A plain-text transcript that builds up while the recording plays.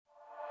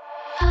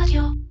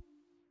רדיו.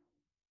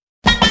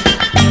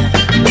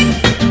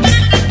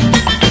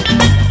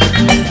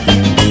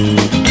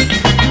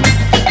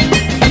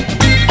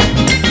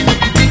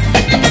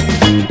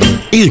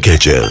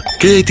 אירקצ'ר,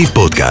 קריאיטיב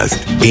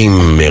פודקאסט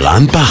עם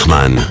מירן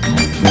פחמן.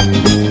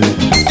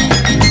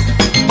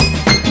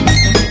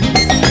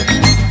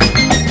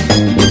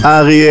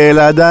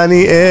 אריאלה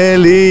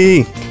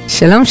דניאלי.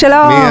 שלום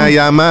שלום. מי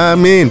היה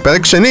מאמין?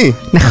 פרק שני.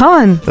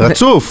 נכון.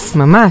 רצוף.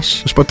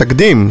 ממש. יש פה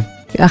תקדים.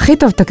 הכי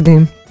טוב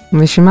תקדים.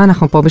 בשביל מה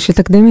אנחנו פה? בשביל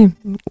תקדימים.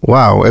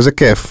 וואו, איזה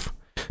כיף.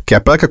 כי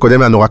הפרק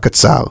הקודם היה נורא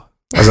קצר.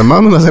 אז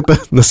אמרנו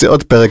נעשה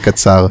עוד פרק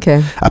קצר. כן.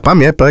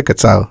 הפעם יהיה פרק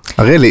קצר.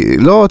 אריאלי,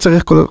 לא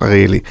צריך כל...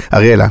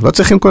 אריאלה, לא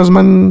צריכים כל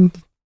הזמן...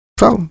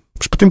 אפשר,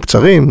 משפטים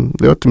קצרים,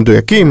 להיות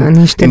מדויקים,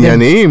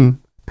 ענייניים.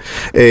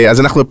 אז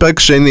אנחנו בפרק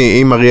שני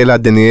עם אריאלה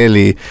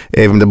דניאלי,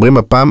 ומדברים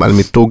הפעם על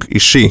מיתוג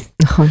אישי.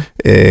 נכון.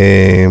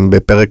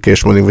 בפרק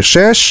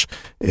 86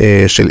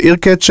 של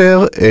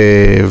אירקצ'ר,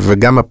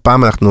 וגם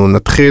הפעם אנחנו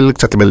נתחיל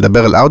קצת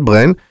לדבר על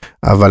Outbrain,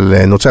 אבל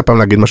אני רוצה הפעם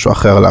להגיד משהו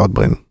אחר על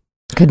Outbrain.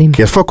 קדימה.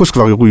 כי הפוקוס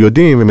כבר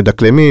יודעים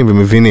ומדקלמים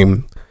ומבינים.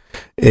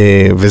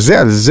 וזה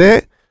על זה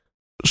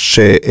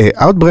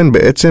ש-Outbrain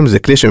בעצם זה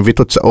כלי שמביא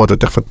תוצאות,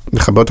 ותכף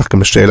נחבר אותך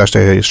גם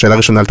שאלה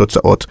ראשונה על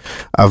תוצאות,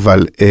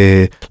 אבל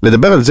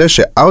לדבר על זה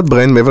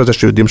ש-Outbrain, מעבר לזה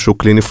שיודעים שהוא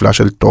כלי נפלא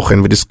של תוכן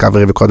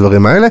ודיסקאברי וכל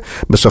הדברים האלה,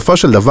 בסופו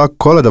של דבר,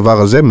 כל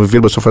הדבר הזה מביא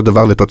בסופו של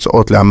דבר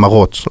לתוצאות,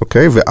 להמרות,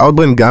 אוקיי?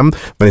 ו-Outbrain גם,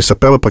 ואני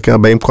אספר בפרקים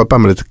הבאים כל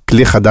פעם על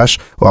כלי חדש,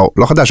 או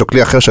לא חדש, או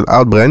כלי אחר של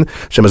Outbrain,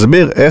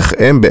 שמסביר איך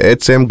הם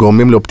בעצם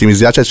גורמים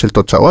לאופטימיזציה של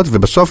תוצאות,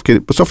 ובסוף, כי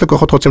בסוף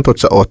לקוחות רוצים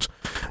תוצאות.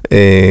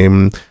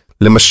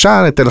 למשל,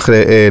 אני אתן לך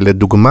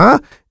לדוגמה,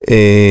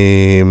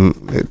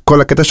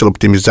 כל הקטע של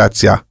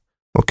אופטימיזציה,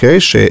 אוקיי?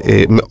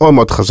 שמאוד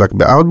מאוד חזק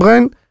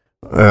ב-Outbrain.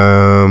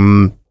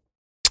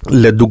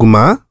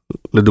 לדוגמה,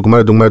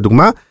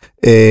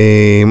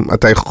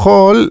 אתה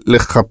יכול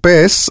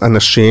לחפש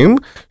אנשים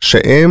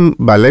שהם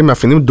בעלי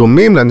מאפיינים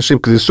דומים לאנשים,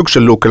 כי זה סוג של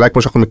לוק,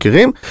 כמו שאנחנו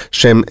מכירים,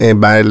 שהם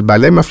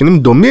בעלי מאפיינים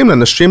דומים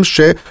לאנשים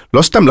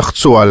שלא סתם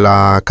לחצו על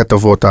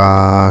הכתבות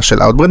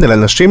של Outbrain, אלא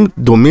אנשים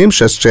דומים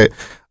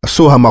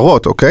עשו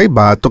המרות, אוקיי?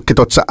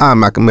 כתוצאה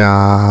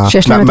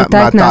שיש להם את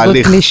אותה התנהגות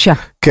גלישה.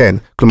 כן,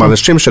 כלומר,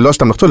 אנשים שלא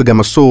סתם לחצו, גם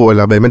עשו,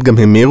 אלא באמת גם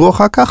המירו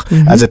אחר כך,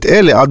 אז את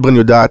אלה, Outbrain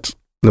יודעת,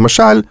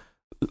 למשל,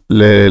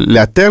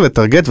 לאתר,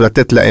 לטרגט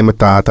ולתת להם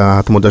את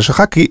המודל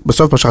שלך, כי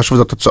בסוף מה שחשוב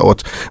זה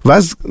התוצאות.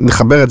 ואז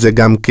נחבר את זה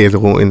גם,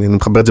 כאילו,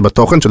 נחבר את זה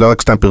בתוכן, שלא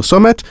רק סתם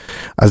פרסומת.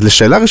 אז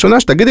לשאלה ראשונה,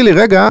 שתגידי לי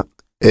רגע,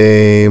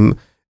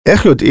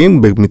 איך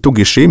יודעים במיתוג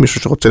אישי,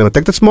 מישהו שרוצה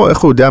למתג את עצמו, איך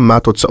הוא יודע מה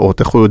התוצאות,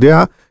 איך הוא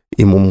יודע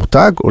אם הוא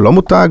מותג או לא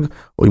מותג,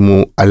 או אם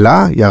הוא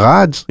עלה,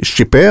 ירד,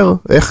 שיפר,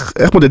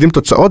 איך מודדים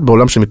תוצאות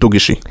בעולם של מיתוג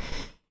אישי?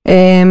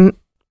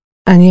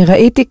 אני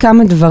ראיתי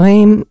כמה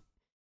דברים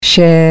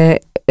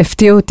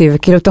שהפתיעו אותי,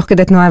 וכאילו תוך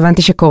כדי תנועה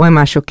הבנתי שקורה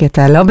משהו, כי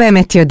אתה לא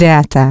באמת יודע,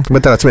 אתה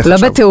לא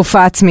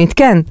בתעופה עצמית,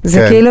 כן,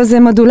 זה כאילו זה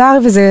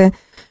מודולרי וזה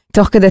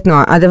תוך כדי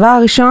תנועה. הדבר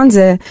הראשון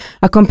זה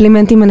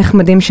הקומפלימנטים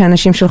הנחמדים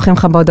שאנשים שולחים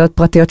לך בהודעות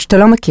פרטיות שאתה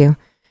לא מכיר.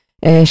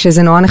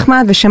 שזה נורא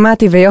נחמד,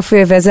 ושמעתי,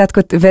 ויופי,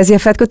 ואיזה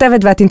יפה את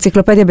כותבת, ואת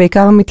אנציקלופדיה,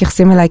 בעיקר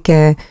מתייחסים אליי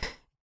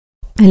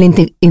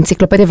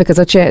כאנציקלופדיה,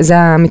 וכזאת שזה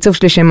המיצוב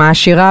שלי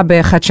שמעשירה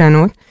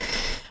בחדשנות.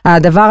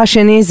 הדבר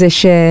השני זה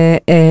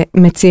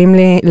שמציעים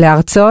לי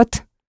להרצות,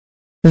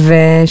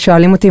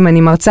 ושואלים אותי אם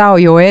אני מרצה או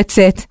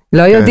יועצת,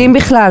 לא יודעים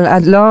בכלל,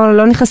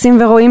 לא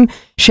נכנסים ורואים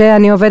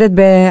שאני עובדת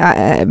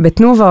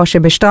בתנובה, או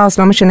שבשטראוס,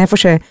 לא משנה איפה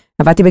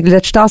שעבדתי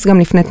בגלידת שטראוס גם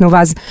לפני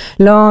תנובה, אז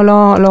לא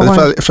רואים.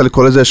 אפשר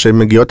לקרוא לזה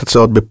שמגיעות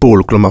הצעות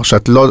בפול, כלומר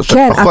שאת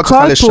פחות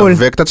צריכה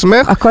לשווק את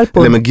עצמך,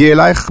 למגיע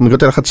אלייך,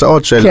 מגיעות אליך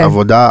הצעות של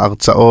עבודה,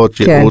 הרצאות,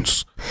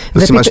 ייעוץ,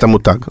 זה סימן שאתה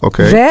מותג,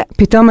 אוקיי?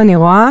 ופתאום אני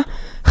רואה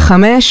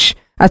 5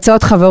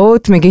 הצעות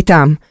חברות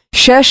מגיטם,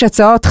 6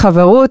 הצעות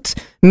חברות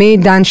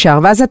מדן שר,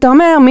 ואז אתה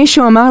אומר,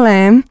 מישהו אמר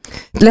להם,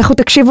 לכו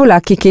תקשיבו לה,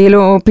 כי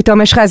כאילו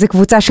פתאום יש לך איזה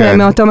קבוצה שלהם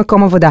מאותו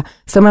מקום עבודה.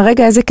 זאת אומרת,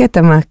 רגע, איזה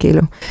קטע, מה,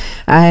 כאילו.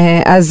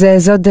 אז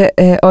זאת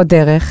עוד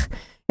דרך.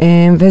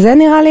 וזה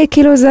נראה לי,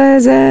 כאילו,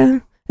 זה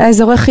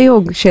האזורי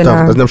חיוג של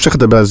טוב, אז נמשיך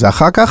לדבר על זה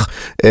אחר כך.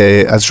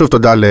 אז שוב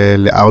תודה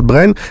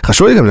ל-Outbrain.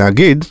 חשוב לי גם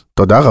להגיד,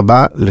 תודה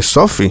רבה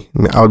לסופי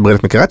מ-Outbrain.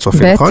 את מכירה את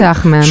סופי, נכון?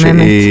 בטח, מהממת.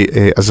 שהיא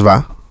עזבה.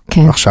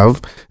 כן. עכשיו,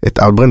 את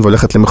Outbrain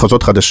והולכת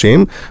למחוזות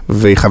חדשים,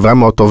 והיא חברה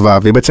מאוד טובה,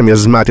 והיא בעצם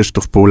יזמה את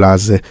השיתוף פעולה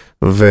הזה,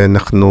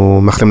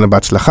 ואנחנו מאחלים לה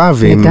בהצלחה,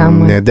 והיא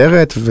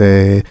נהדרת,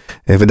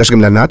 ודש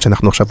גם לענת,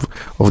 שאנחנו עכשיו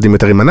עובדים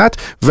יותר עם ענת,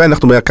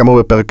 ואנחנו כאמור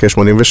בפרק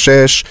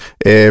 86,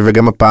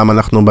 וגם הפעם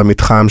אנחנו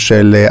במתחם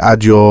של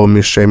אדיו,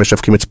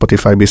 שמשווקים את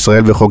ספוטיפיי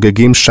בישראל,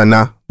 וחוגגים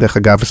שנה, דרך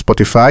אגב,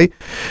 ספוטיפיי,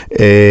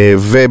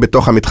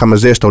 ובתוך המתחם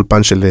הזה יש את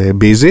האולפן של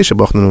ביזי,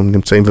 שבו אנחנו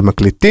נמצאים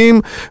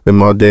ומקליטים,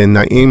 ומאוד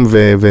נעים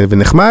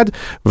ונחמד,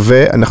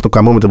 ואנחנו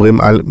כאמור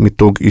מדברים על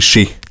מיתוג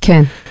אישי.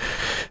 כן.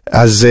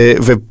 אז,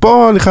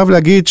 ופה אני חייב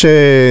להגיד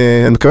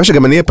שאני מקווה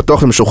שגם אני אהיה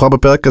פתוח ומשוחרר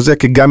בפרק הזה,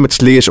 כי גם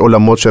אצלי יש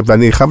עולמות,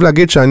 ואני חייב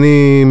להגיד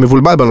שאני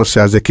מבולבל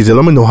בנושא הזה, כי זה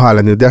לא מנוהל,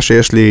 אני יודע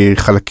שיש לי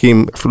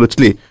חלקים, אפילו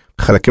אצלי,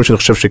 חלקים שאני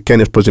חושב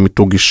שכן יש פה איזה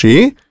מיתוג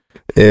אישי,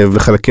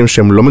 וחלקים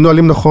שהם לא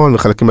מנוהלים נכון,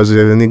 וחלקים אז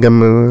אני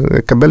גם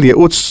אקבל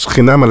ייעוץ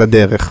חינם על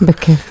הדרך.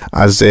 בכיף.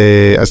 אז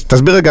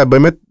תסביר רגע,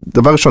 באמת,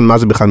 דבר ראשון, מה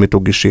זה בכלל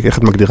מיתוג אישי? איך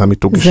את מגדירה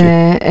מיתוג אישי?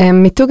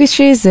 מיתוג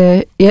אישי זה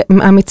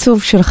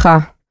המיצוב שלך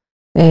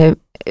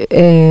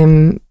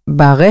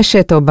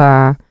ברשת או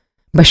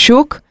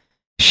בשוק,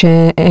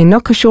 שאינו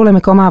קשור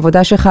למקום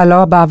העבודה שלך,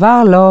 לא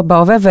בעבר, לא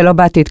בהווה ולא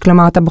בעתיד.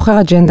 כלומר, אתה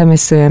בוחר אג'נדה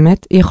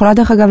מסוימת, היא יכולה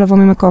דרך אגב לבוא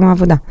ממקום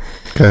העבודה.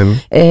 כן.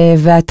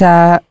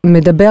 ואתה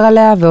מדבר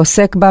עליה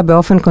ועוסק בה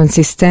באופן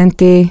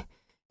קונסיסטנטי,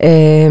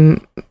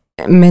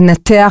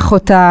 מנתח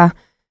אותה,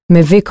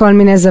 מביא כל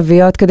מיני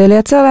זוויות, כדי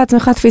לייצר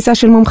לעצמך תפיסה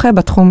של מומחה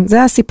בתחום.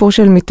 זה הסיפור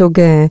של מיתוג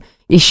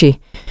אישי.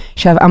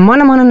 עכשיו,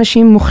 המון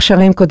אנשים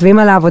מוכשרים כותבים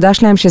על העבודה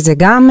שלהם, שזה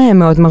גם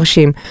מאוד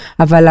מרשים,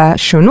 אבל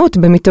השונות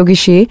במיתוג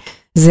אישי,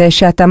 זה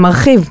שאתה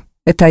מרחיב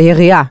את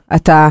היריעה,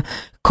 אתה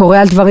קורא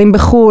על דברים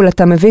בחול,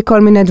 אתה מביא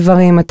כל מיני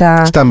דברים,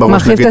 אתה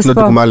מרחיב את הספורט.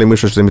 תנו דוגמה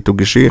למישהו שזה מיתוג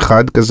אישי,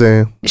 אחד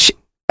כזה.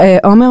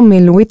 עומר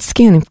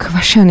מילוויצקי, אני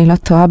מקווה שאני לא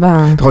טועה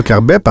נכון, כי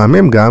הרבה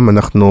פעמים גם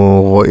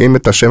אנחנו רואים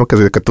את השם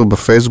כזה כתוב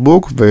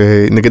בפייסבוק,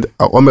 ונגיד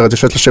עומר הזה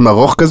שיש לשם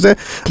ארוך כזה,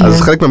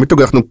 אז חלק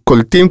מהמיתוג אנחנו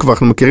קולטים כבר,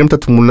 אנחנו מכירים את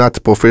התמונת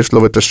פרופיל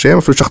שלו ואת השם,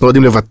 אפילו שאנחנו לא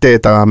יודעים לבטא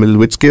את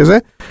המילוויצקי הזה,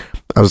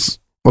 אז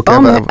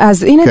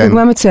אז הנה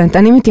דוגמה מצוינת,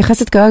 אני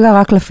מתייחסת כרגע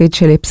רק לפיד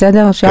שלי,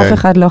 בסדר? שאף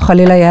אחד לא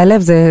חלילה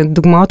יעלב, זה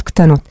דוגמאות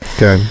קטנות.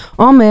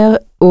 עומר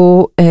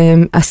הוא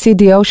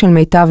ה-CDO של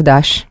מיטב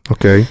דש,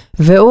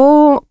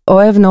 והוא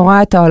אוהב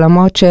נורא את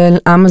העולמות של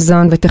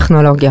אמזון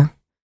וטכנולוגיה,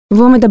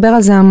 והוא מדבר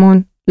על זה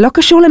המון. לא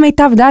קשור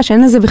למיטב דש,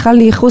 אין לזה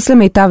בכלל ייחוס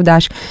למיטב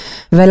דש,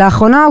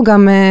 ולאחרונה הוא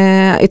גם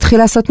התחיל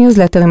לעשות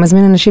ניוזלטר,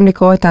 מזמין אנשים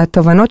לקרוא את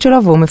התובנות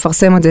שלו, והוא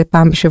מפרסם את זה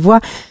פעם בשבוע,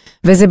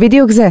 וזה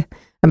בדיוק זה.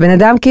 הבן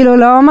אדם כאילו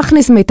לא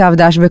מכניס מיטב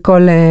דש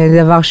בכל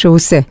דבר שהוא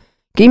עושה.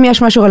 כי אם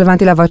יש משהו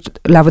רלוונטי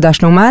לעבודה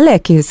שלו, הוא מעלה,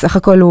 כי סך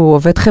הכל הוא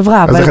עובד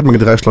חברה. אז איך את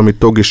מגדירה יש לו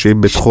מיתוג אישי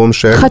בתחום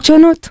של?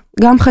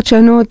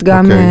 חדשנות,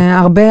 גם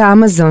הרבה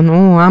אמזון,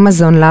 הוא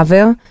אמזון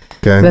לאבר,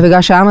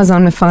 ובגלל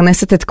שהאמזון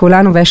מפרנסת את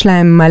כולנו, ויש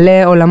להם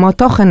מלא עולמות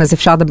תוכן, אז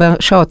אפשר לדבר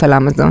שעות על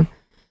אמזון.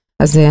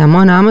 אז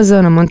המון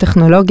אמזון, המון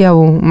טכנולוגיה,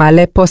 הוא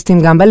מעלה פוסטים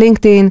גם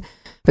בלינקדאין,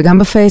 וגם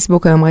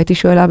בפייסבוק, היום ראיתי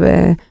שואלה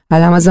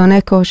על אמזון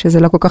אקו, שזה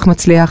לא כל כך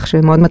מצליח,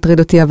 שמאוד מטריד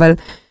אותי, אבל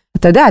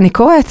אתה יודע, אני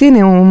קוראת,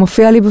 הנה, הוא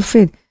מופיע לי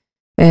בפיד.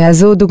 אז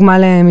זו דוגמה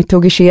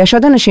למיתוג אישי, יש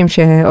עוד אנשים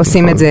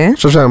שעושים את זה. אני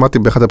חושב שאמרתי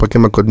באחד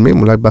הפרקים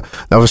הקודמים, אולי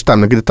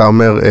סתם, נגיד אתה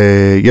אומר,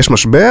 יש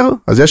משבר,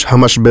 אז יש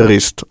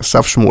המשבריסט,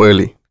 אסף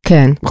שמואלי.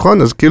 כן.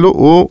 נכון? אז כאילו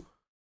הוא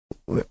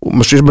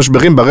יש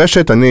משברים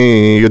ברשת,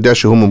 אני יודע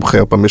שהוא מומחה,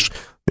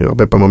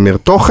 הרבה פעמים אומר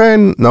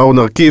תוכן, נאור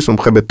נרקיס,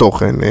 מומחה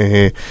בתוכן,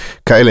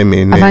 כאלה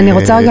מין. אבל אני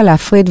רוצה רגע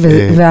להפריד,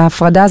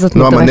 וההפרדה הזאת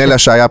נועה מנלה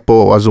שהיה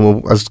פה,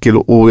 אז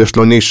כאילו הוא יש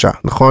לו נישה,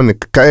 נכון?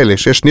 כאלה,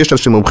 שיש נישה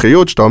של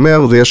מומחיות, שאתה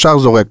אומר, זה ישר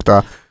זורק את ה...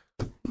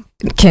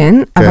 כן,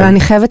 אבל אני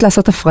חייבת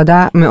לעשות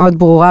הפרדה מאוד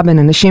ברורה בין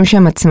אנשים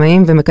שהם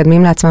עצמאים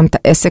ומקדמים לעצמם את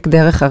העסק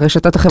דרך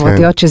הרשתות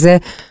החברתיות, שזה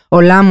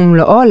עולם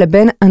ומלואו,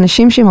 לבין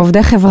אנשים שהם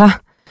עובדי חברה.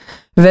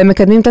 והם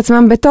מקדמים את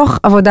עצמם בתוך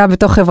עבודה,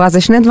 בתוך חברה,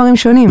 זה שני דברים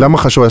שונים. למה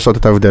חשוב לעשות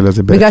את ההבדל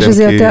הזה בעצם? בגלל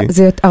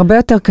שזה הרבה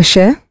יותר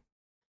קשה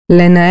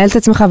לנהל את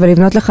עצמך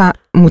ולבנות לך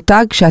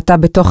מותג שאתה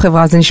בתוך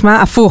חברה, זה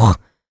נשמע הפוך,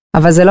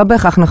 אבל זה לא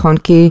בהכרח נכון,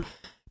 כי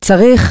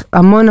צריך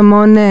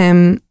המון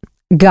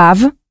גב,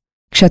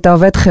 כשאתה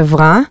עובד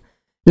חברה,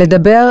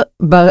 לדבר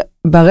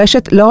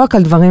ברשת לא רק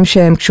על דברים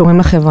שהם קשורים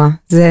לחברה,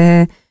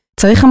 זה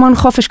צריך המון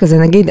חופש כזה,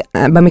 נגיד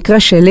במקרה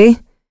שלי,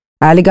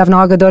 היה לי גב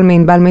נורא גדול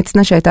מענבל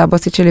מצנע, שהייתה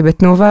הבוסית שלי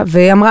בתנובה,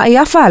 והיא אמרה, היא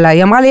יפה עליי,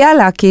 היא אמרה לי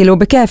יאללה, כאילו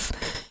בכיף.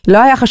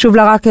 לא היה חשוב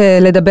לה רק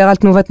לדבר על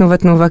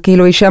תנובה,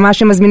 כאילו היא שמעה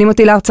שמזמינים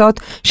אותי להרצאות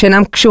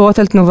שאינם קשורות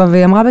על תנובה,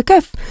 והיא אמרה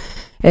בכיף.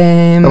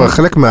 אבל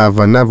חלק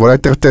מההבנה, ואולי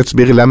יותר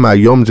תסבירי למה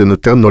היום זה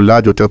יותר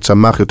נולד, יותר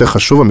צמח, יותר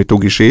חשוב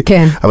המיתוג אישי,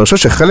 אבל אני חושב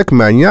שחלק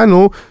מהעניין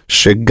הוא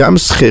שגם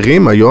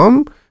שכירים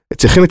היום,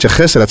 צריכים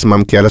להתייחס על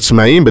עצמם כעל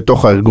עצמאים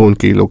בתוך הארגון,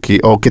 כאילו,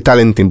 או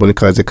כטלנטים, בוא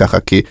נקרא את זה ככה,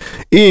 כי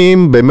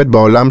אם באמת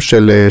בעולם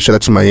של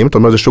עצמאים, אתה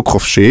אומר זה שוק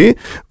חופשי,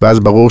 ואז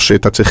ברור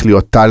שאתה צריך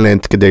להיות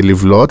טלנט כדי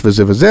לבלוט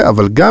וזה,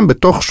 אבל גם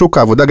בתוך שוק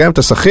העבודה, גם אם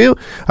אתה שכיר,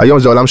 היום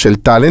זה עולם של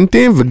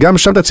טלנטים, וגם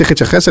שם אתה צריך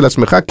להתייחס על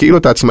עצמך, כאילו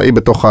אתה עצמאי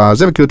בתוך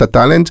הזה, וכאילו אתה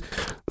טלנט,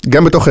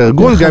 גם בתוך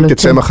הארגון, גם אם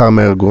תצא מחר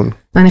מהארגון.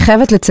 אני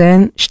חייבת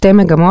לציין שתי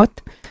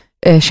מגמות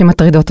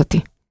שמטרידות אותי.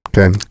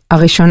 כן.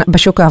 הראשונה,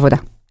 בשוק העבודה.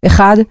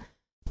 אחד,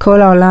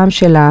 כל העולם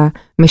של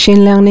ה-machine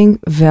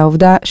learning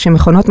והעובדה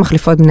שמכונות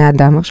מחליפות בני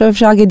אדם. עכשיו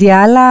אפשר להגיד,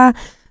 יאללה,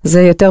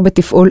 זה יותר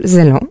בתפעול,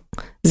 זה לא.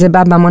 זה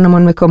בא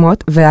בהמון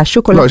מקומות,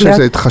 והשוק הולך להיות... לא, יש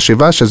איזו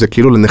חשיבה שזה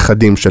כאילו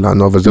לנכדים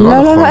שלנו, אבל זה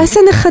לא נכון. לא,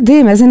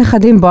 איזה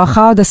נכדים,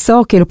 בואכה עוד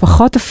עשור, כאילו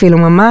פחות אפילו,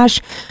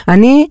 ממש.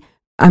 אני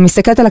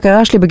מסתכלת על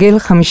הקריירה שלי בגיל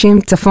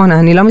 50 צפונה,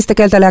 אני לא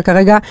מסתכלת עליה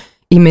כרגע,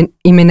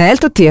 היא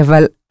מנהלת אותי,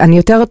 אבל אני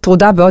יותר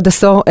טרודה בעוד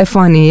עשור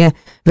איפה אני אהיה,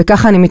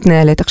 וככה אני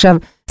מתנהלת. עכשיו,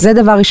 זה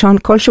דבר ראשון,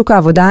 כל שוק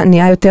העבודה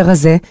נהיה יותר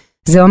רזה,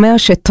 זה אומר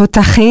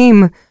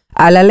שתותחים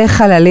על עלי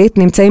חללית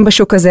נמצאים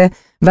בשוק הזה,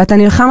 ואתה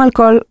נלחם על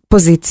כל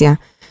פוזיציה.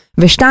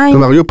 ושתיים...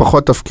 כלומר, יהיו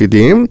פחות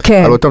תפקידים,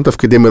 כן. על אותם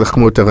תפקידים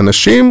ילחמו יותר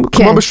אנשים,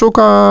 כן. כמו בשוק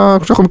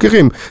שאנחנו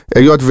מכירים.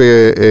 היות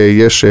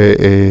ויש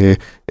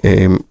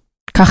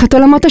קח את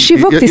עולמות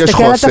השיווק,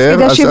 תסתכל על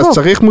תפקידי השיווק. אז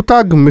צריך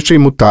מותג, מי שהיא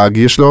מותג,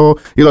 יהיה לו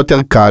יותר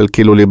קל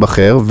כאילו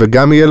להיבחר,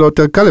 וגם יהיה לו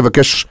יותר קל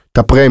לבקש את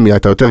הפרמיה,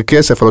 את היותר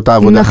כסף על אותה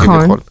עבודה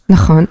כביכול.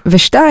 נכון.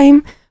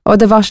 ושתיים, עוד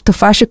דבר,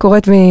 תופעה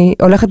שקורית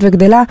והולכת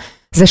וגדלה,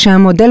 זה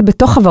שהמודל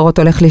בתוך חברות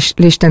הולך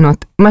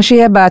להשתנות. מה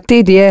שיהיה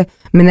בעתיד יהיה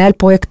מנהל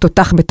פרויקט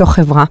תותח בתוך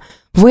חברה,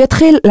 והוא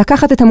יתחיל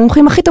לקחת את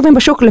המומחים הכי טובים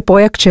בשוק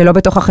לפרויקט שלו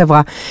בתוך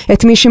החברה.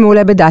 את מי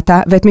שמעולה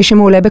בדאטה, ואת מי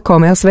שמעולה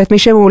בקומרס, ואת מי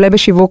שמעולה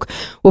בשיווק.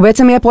 הוא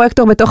בעצם יהיה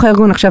פרויקטור בתוך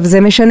הארגון. עכשיו,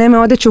 זה משנה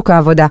מאוד את שוק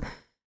העבודה.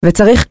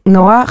 וצריך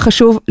נורא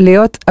חשוב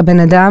להיות הבן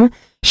אדם,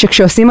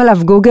 שכשעושים עליו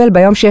גוגל,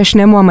 ביום שיש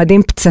 2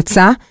 מועמדים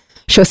פצצה,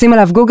 שעושים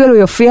עליו גוגל הוא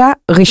יופיע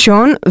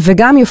ראשון,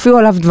 וגם יופיעו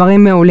עליו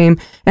דברים מעולים.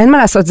 אין מה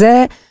לעשות,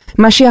 זה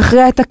מה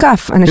שיכריע את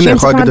הכף. אנשים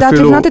צריכים לדעת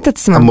לבנות את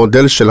עצמם.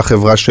 המודל של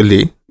החברה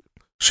שלי,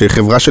 שהיא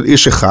חברה של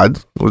איש אחד,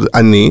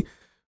 אני,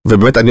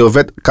 ובאמת אני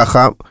עובד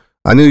ככה,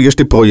 יש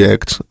לי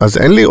פרויקט, אז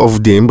אין לי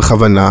עובדים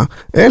בכוונה,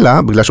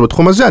 אלא בגלל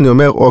שבתחום הזה אני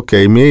אומר,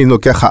 אוקיי, מי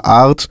לוקח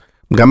הארט,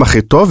 גם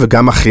הכי טוב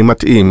וגם הכי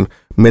מתאים.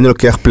 מי אני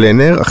לוקח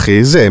פלנר,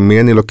 אחי זה, מי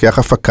אני לוקח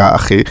הפקה,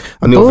 אחי,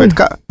 אני עובד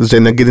ככה, זה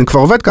נגיד, אני כבר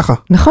עובד ככה.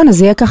 נכון,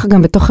 אז יהיה ככה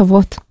גם בתוך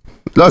חברות.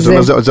 לא,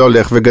 זה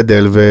הולך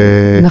וגדל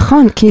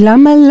נכון, כי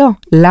למה לא?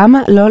 למה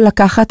לא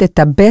לקחת את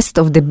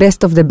ה-best of the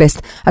best of the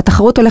best?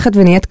 התחרות הולכת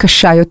ונהיית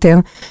קשה יותר,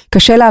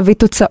 קשה להביא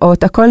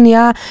תוצאות, הכל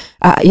נהיה,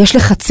 יש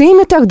לחצים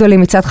יותר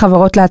גדולים מצד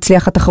חברות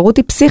להצליח, התחרות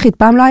היא פסיכית,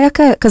 פעם לא היה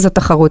כזאת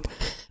תחרות,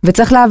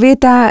 וצריך להביא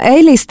את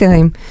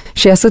ה-A-ליסטרים,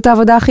 שיעשו את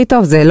העבודה הכי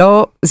טוב,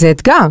 זה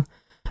אתגר,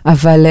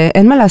 אבל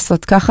אין מה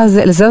לעשות, ככה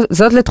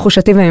זאת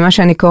לתחושתי וממה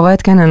שאני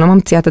קוראת, כן, אני לא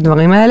ממציאה את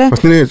הדברים האלה. אז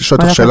תני לי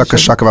לשאול אותך שאלה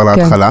קשה כבר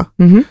להתחלה.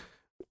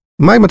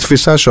 מה עם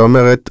התפיסה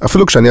שאומרת,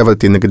 אפילו כשאני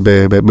עבדתי נגיד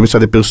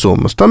במשרדי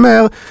פרסום, אז אתה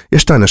אומר,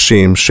 יש את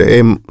האנשים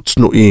שהם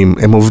צנועים,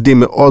 הם עובדים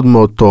מאוד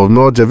מאוד טוב,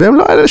 מאוד זה, והם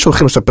לא אלה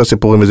שהולכים לספר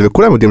סיפורים וזה,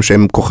 וכולם יודעים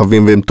שהם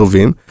כוכבים והם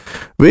טובים,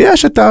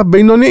 ויש את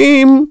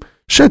הבינוניים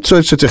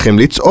שצריכים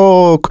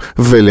לצעוק,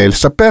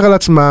 ולספר על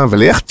עצמם,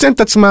 ולייחצן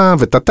את עצמם,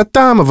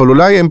 וטטטם, אבל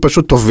אולי הם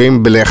פשוט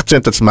טובים בלייחצן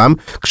את עצמם,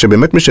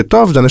 כשבאמת מי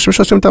שטוב זה אנשים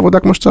שעושים את העבודה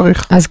כמו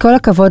שצריך. אז כל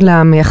הכבוד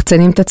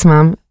למייחצנים את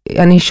עצמם,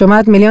 אני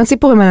שומעת מיליון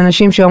סיפורים על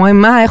אנשים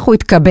שאומרים, מה, איך הוא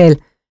יתקבל?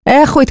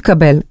 איך הוא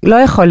יתקבל? לא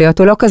יכול להיות,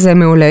 הוא לא כזה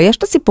מעולה, יש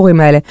את הסיפורים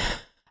האלה.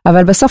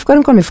 אבל בסוף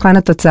קודם כל מבחן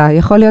התוצאה,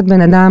 יכול להיות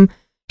בן אדם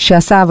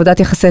שעשה עבודת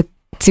יחסי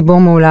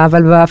ציבור מעולה,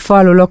 אבל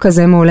בפועל הוא לא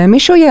כזה מעולה,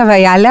 מישהו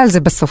יעלה על זה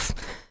בסוף.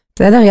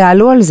 בסדר?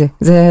 יעלו על זה.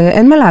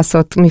 אין מה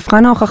לעשות,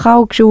 מבחן ההוכחה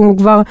הוא כשהוא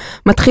כבר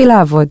מתחיל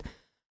לעבוד.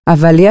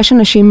 אבל יש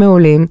אנשים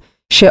מעולים,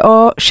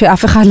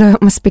 שאף אחד לא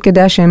מספיק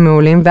יודע שהם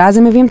מעולים, ואז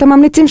הם מביאים את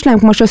הממליצים שלהם,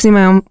 כמו שעושים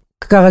היום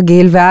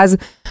כרגיל, ואז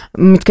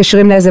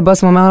מתקשרים לאיזה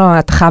בוס ואומר לו,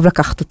 אתה חייב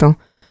לקחת אותו.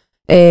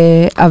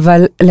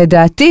 אבל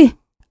לדעתי,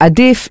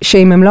 עדיף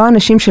שאם הם לא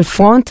אנשים של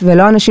פרונט,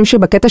 ולא אנשים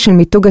שבקטע של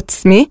מיתוג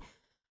עצמי,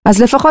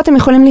 אז לפחות הם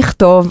יכולים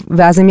לכתוב,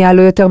 ואז הם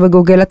יעלו יותר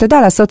בגוגל, אתה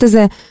יודע, לעשות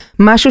איזה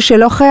משהו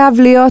שלא חייב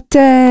להיות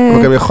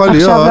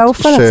עכשיו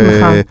לעוף על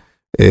עצמך.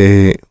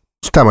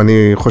 סתם,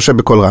 אני חושב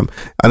בכל רם.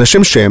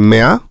 אנשים שהם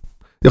 100,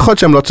 יכול להיות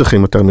שהם לא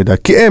צריכים יותר מדי,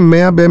 כי הם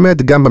 100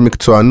 באמת, גם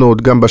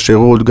במקצוענות, גם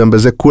בשירות, גם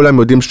בזה, כולם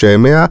יודעים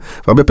שהם 100,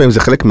 והרבה פעמים זה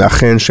חלק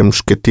מהחן שהם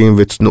שקטים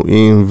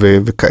וצנועים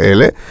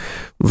וכאלה,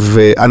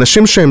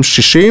 ואנשים שהם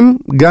 60,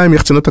 גם אם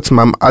יחצנו את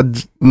עצמם עד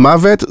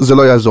מוות, זה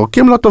לא יעזור, כי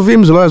הם לא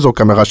טובים, זה לא יעזור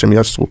כמה שהם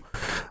יעשו.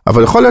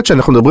 אבל יכול להיות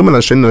שאנחנו מדברים על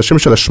אנשים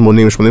של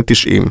ה-80, 80,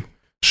 90,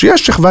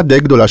 שיש שכבה די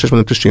גדולה של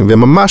 80, 90, והם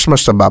ממש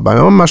סבבה,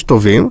 הם ממש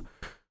טובים,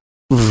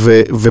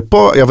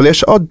 ופה, אבל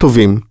יש עוד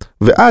טובים,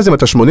 ואז אם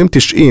אתה 80-90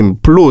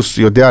 פלוס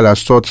יודע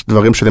לעשות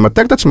דברים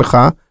שלמתג את עצמך,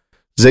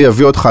 זה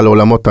יביא אותך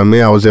לעולמות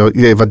ה-100, או זה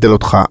יבדל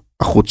אותך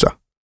החוצה.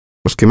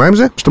 מסכימה עם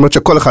זה? זאת אומרת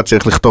שכל אחד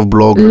צריך לכתוב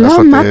בלוג.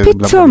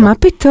 לא, מה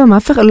פתאום,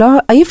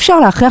 אי אפשר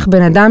להכריח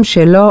בן אדם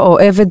שלא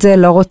אוהב את זה,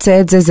 לא רוצה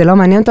את זה, זה לא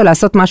מעניין אותו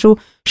לעשות משהו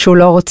שהוא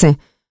לא רוצה.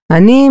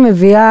 אני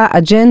מביאה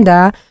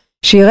אג'נדה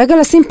שהיא רגע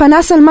לשים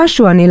פנס על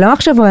משהו, אני לא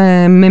עכשיו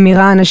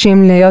ממירה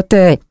אנשים להיות...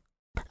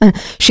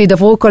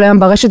 שידברו כל היום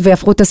ברשת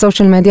ויפרו את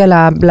הסושיאל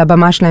מדיה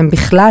לבמה שלהם,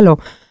 בכלל לא.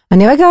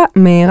 אני רגע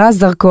מהירה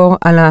זרקור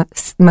על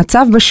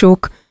המצב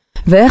בשוק,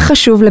 ואיך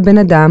חשוב לבן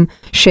אדם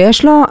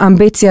שיש לו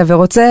אמביציה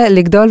ורוצה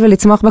לגדול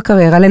ולצמוח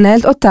בקריירה, לנהל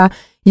אותה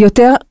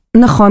יותר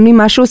נכון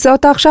ממה שהוא עושה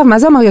אותה עכשיו. מה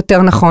זה אומר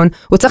יותר נכון?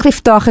 הוא צריך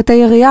לפתוח את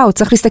היריעה, הוא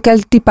צריך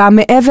להסתכל טיפה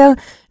מעבר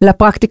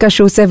לפרקטיקה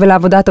שהוא עושה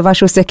ולעבודה הטובה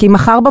שהוא עושה, כי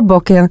מחר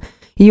בבוקר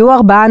יהיו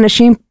 4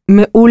 אנשים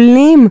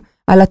מעולים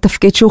על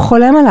התפקיד שהוא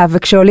חולם עליו,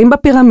 וכשעולים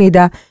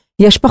בפירמידה,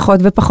 יש פחות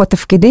ופחות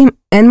תפקידים,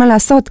 אין מה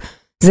לעשות.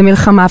 זה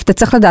מלחמה, ואתה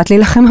צריך לדעת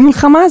להילחם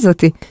במלחמה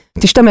הזאת.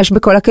 תשתמש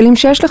בכל הכלים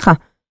שיש לך.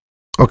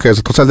 אוקיי, אז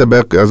את רוצה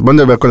לדבר, אז בוא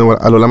נדבר קודם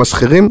על עולם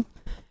השכירים?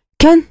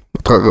 כן.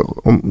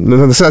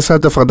 ננסה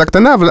לעשות הפרדה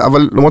קטנה,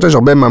 אבל למרות שיש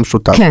הרבה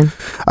מהמשותף. כן.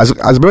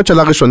 אז באמת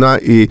שאלה ראשונה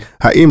היא,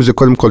 האם זה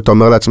קודם כל אתה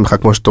אומר לעצמך,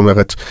 כמו שאת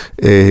אומרת,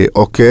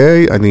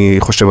 אוקיי, אני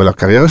חושב על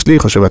הקריירה שלי,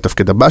 חושב על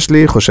התפקיד הבא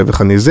שלי, חושב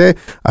איך אני זה,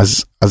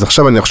 אז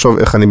עכשיו אני אחשוב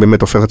איך אני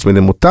באמת הופך עצמי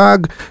למותג,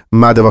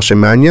 מה הדבר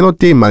שמעניין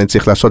אותי, מה אני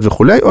צריך לעשות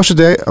וכולי, או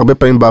שזה הרבה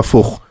פעמים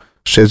בהפוך.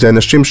 שזה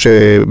אנשים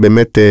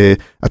שבאמת,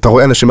 אתה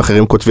רואה אנשים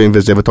אחרים כותבים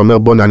וזה, ואתה אומר,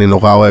 בוא, אני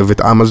נורא אוהב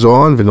את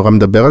אמזון, ונורא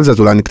מדבר על זה, אז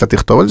אולי אני קצת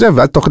אכתוב על זה,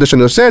 ואז תוך כדי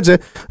שאני עושה את זה,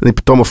 אני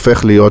פתאום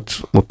הופך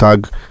להיות מותג.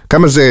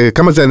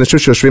 כמה זה אנשים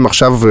שיושבים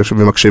עכשיו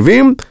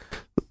ומקשיבים,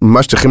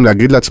 מה שצריכים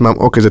להגיד לעצמם,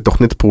 אוקיי, זה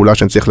תוכנית פעולה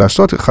שאני צריך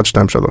לעשות, 1,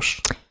 2,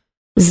 3.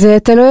 זה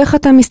תלוי איך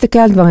אתה מסתכל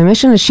על דברים.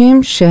 יש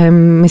אנשים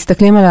שהם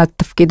מסתכלים על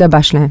התפקיד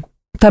הבא שלהם.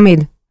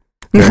 תמיד.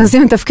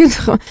 נכנסים לתפקיד,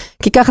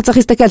 כי ככה צריך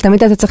להסתכל,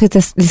 תמיד אתה צריך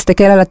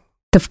להסתכל על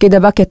התפקיד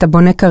הבא, כי אתה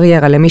בונה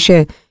קריירה, למי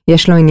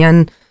שיש לו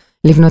עניין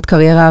לבנות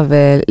קריירה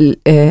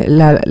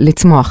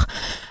ולצמוח.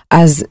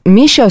 אז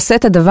מי שעושה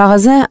את הדבר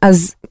הזה,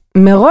 אז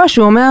מראש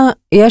הוא אומר,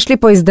 יש לי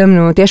פה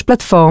הזדמנות, יש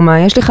פלטפורמה,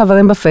 יש לי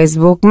חברים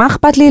בפייסבוק, מה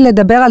אכפת לי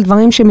לדבר על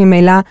דברים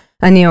שממילא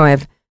אני אוהב?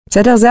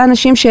 בסדר? זה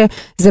אנשים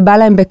שזה בא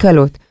להם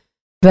בקלות.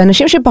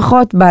 ואנשים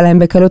שפחות בא להם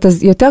בקלות,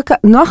 אז יותר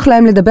נוח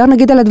להם לדבר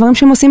נגיד על הדברים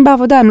שהם עושים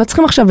בעבודה, הם לא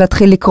צריכים עכשיו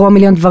להתחיל לקרוא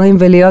מיליון דברים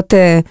ולהיות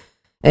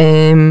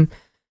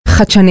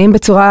חדשניים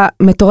בצורה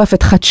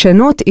מטורפת.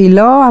 חדשנות היא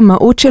לא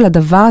המהות של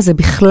הדבר הזה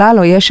בכלל,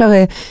 או יש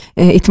הרי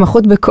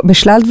התמחות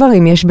בשלל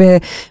דברים, יש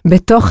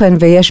בתוכן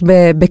ויש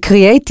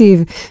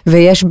בקריאייטיב,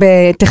 ויש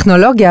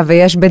בטכנולוגיה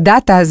ויש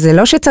בדאטה, זה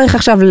לא שצריך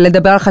עכשיו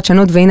לדבר על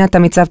חדשנות והנה אתה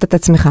מצבת את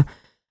עצמך,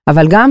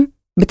 אבל גם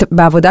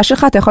בעבודה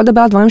שלך אתה יכול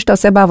לדבר על דברים שאתה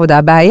עושה בעבודה.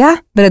 הבעיה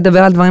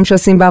ולדבר על דברים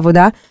שעושים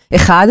בעבודה,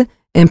 אחד,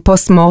 הם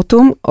פוסט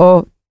מורטום,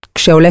 או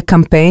כשעולה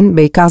קמפיין,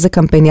 בעיקר זה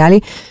קמפייניאלי,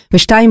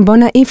 ושתיים,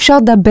 בונה, אי אפשר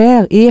לדבר,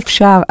 אי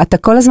אפשר, אתה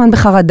כל הזמן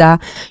בחרדה,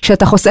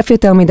 שאתה חושף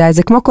יותר מדי,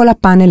 זה כמו כל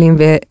הפאנלים,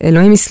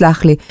 ואלוהים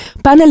יסלח לי,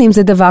 פאנלים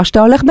זה דבר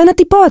שאתה הולך בין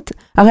הטיפות,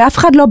 הרי אף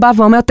אחד לא בא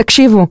ואומר,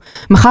 תקשיבו,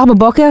 מחר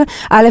בבוקר,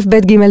 א', ב',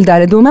 ג',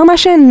 ד', הוא אומר מה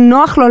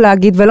שנוח לו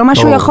להגיד, ולא מה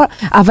שהוא יכול,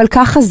 אבל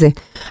ככה זה.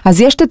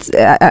 אז יש,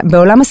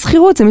 בעולם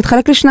הסחירות, זה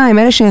מתחלק לשניים,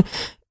 אלה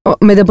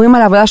מדברים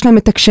על העבודה שלהם,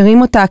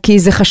 מתקשרים אותה כי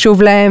זה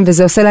חשוב להם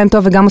וזה עושה להם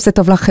טוב וגם עושה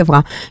טוב לחברה.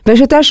 ויש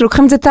יותר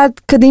שלוקחים את זה צעד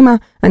קדימה.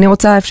 אני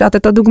רוצה, אפשר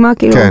לתת עוד דוגמה,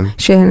 כאילו, כן.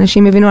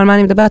 שאנשים יבינו על מה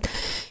אני מדברת.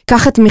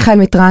 קח את מיכאל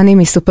מיטרני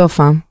מסופר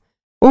פארם.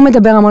 הוא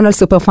מדבר המון על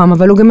סופר פארם,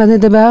 אבל הוא גם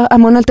מדבר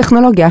המון על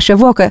טכנולוגיה.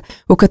 השבוע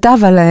הוא כתב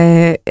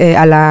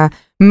על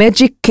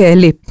ה-Magic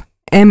Leap,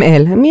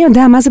 ML. מי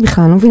יודע מה זה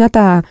בכלל? אני לא מבינה את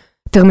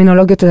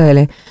הטרמינולוגיות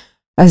האלה.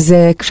 אז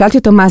שאלתי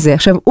אותו מה זה.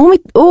 עכשיו,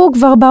 הוא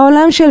כבר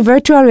בעולם של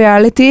virtual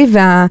reality,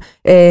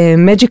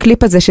 וה-Magic Leap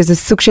הזה, שזה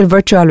סוג של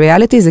virtual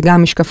reality, זה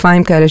גם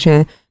משקפיים כאלה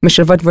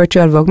שמשלבות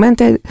virtual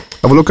ו-augmented.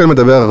 אבל הוא כאן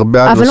מדבר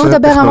הרבה על נושא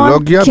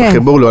טכנולוגיה,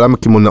 בחיבור לעולם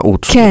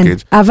הכימונאות. כן,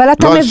 אבל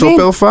אתה מבין. לא על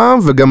סופר פארם,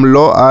 וגם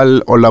לא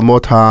על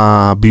עולמות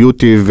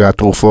הביוטי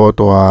והתרופות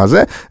או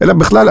הזה, אלא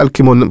בכלל על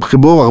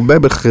חיבור הרבה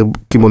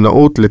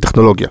בכימונאות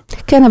לטכנולוגיה.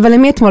 כן, אבל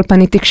למי אתמול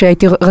פניתי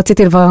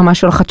כשרציתי לברר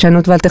משהו על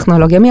חדשנות ועל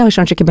טכנולוגיה? מי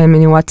הראשון שקיבל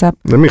מיני וואטסאפ?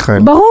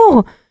 למיכאל.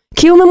 ברור,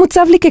 כי הוא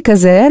ממוצב לי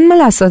ככזה, אין מה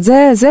לעשות,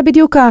 זה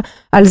בדיוק,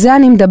 על זה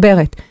אני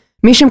מדברת.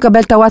 מי שמקבל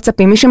את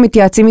הוואטסאפים, מי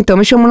שמתייעצים איתו,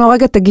 מי שאומר לו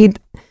רגע תגיד,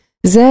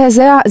 זה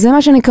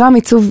מה שנקרא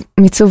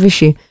מיצוב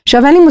אישי.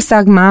 עכשיו אין לי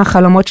מושג מה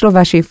החלומות שלו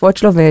והשאיפות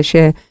שלו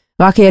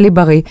ושרק יהיה לי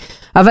בריא,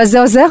 אבל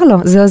זה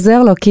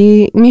עוזר לו,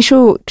 כי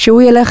מישהו,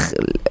 כשהוא ילך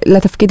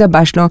לתפקיד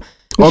הבא שלו,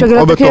 זה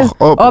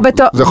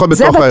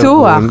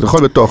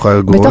יכול בתוך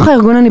הארגון. בתוך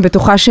הארגון אני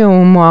בטוחה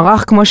שהוא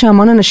מוערך, כמו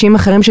שהמון אנשים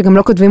אחרים שגם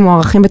לא כותבים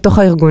מוערכים בתוך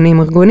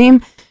הארגונים. ארגונים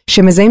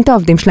שמזהים את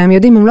העובדים שלהם,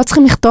 יודעים, הם לא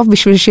צריכים לכתוב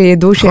בשביל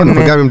שידעו שהם...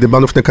 וגם אם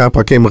דיברנו לפני כמה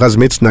פרקים עם רז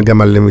מצנע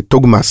גם על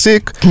מיתוג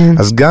מעסיק,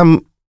 אז גם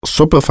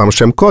סופר פארם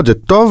שם קוד, זה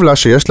טוב לה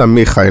שיש לה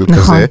מיכאל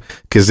כזה,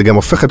 כי זה גם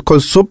הופך את כל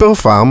סופר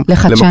פארם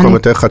למקום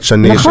יותר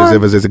חדשני, שזה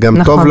וזה, זה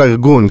גם טוב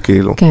לארגון,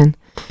 כאילו. כן.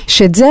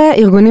 שאת זה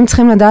ארגונים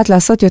צריכים לדעת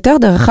לעשות יותר,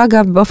 דרך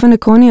אגב, באופן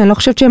עקרוני, אני לא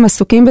חושבת שהם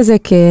עסוקים בזה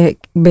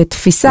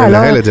בתפיסה,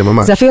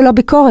 זה אפילו לא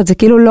ביקורת, זה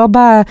כאילו לא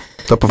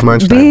top of mind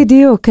שלהם.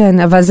 בדיוק, כן,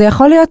 אבל זה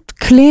יכול להיות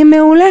כלי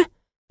מעולה.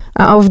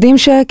 העובדים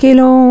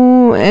שכאילו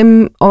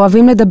הם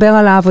אוהבים לדבר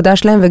על העבודה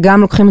שלהם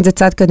וגם לוקחים את זה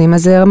צעד קדימה,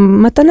 זה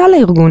מתנה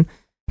לארגון,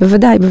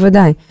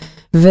 בוודאי.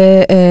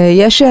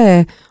 ויש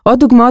עוד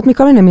דוגמאות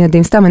מכל מיני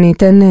מיידים, סתם אני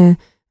אתן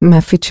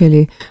מהפיד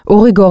שלי,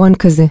 אורי גורן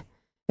כזה.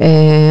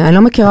 אני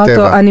לא מכירה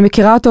אותו, אני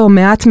מכירה אותו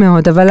מעט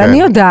מאוד, אבל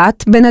אני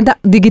יודעת,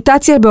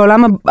 דיגיטציה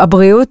בעולם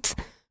הבריאות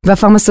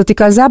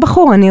והפרמסוטיקל, זה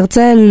הבחור, אני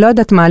ארצה, לא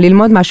יודעת מה,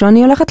 ללמוד משהו,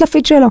 אני הולכת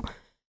לפיד שלו.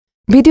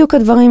 בדיוק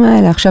הדברים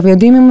האלה. עכשיו,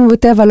 יודעים אם הוא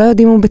בטבע, לא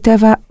יודעים אם הוא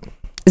בטבע,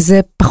 זה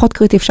פחות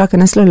קריטי, אפשר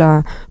להיכנס לו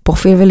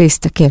לפרופיל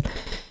ולהסתכל.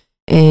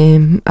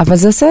 אבל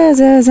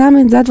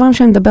זה הדברים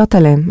שאני מדברת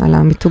עליהם, על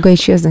המיתוג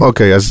האישי הזה.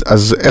 אוקיי,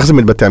 אז איך זה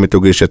מתבטא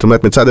המיתוג האישי? זאת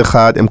אומרת, מצד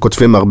אחד, הם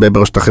כותבים הרבה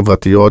ברשת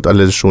החברתיות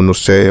על איזשהו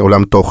נושא,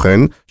 עולם תוכן,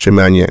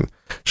 שמעניין.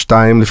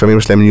 2, לפעמים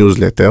יש להם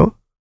ניוזלטר.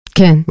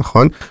 כן.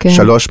 נכון?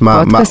 3,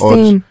 מה עוד?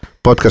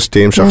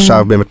 פודקאסטים,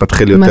 שעכשיו באמת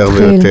מתחיל יותר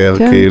ויותר,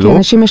 כאילו. כן,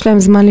 אנשים יש להם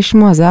זמן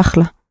לשמוע, זה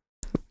אחלה.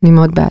 אני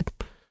מאוד בעד.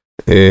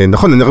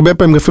 נכון, אני הרבה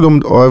פעמים אפילו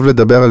אוהב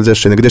לדבר על זה,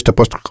 שנגיד יש את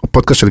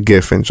הפודקאסט של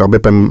גפן, שהרבה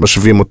פעמים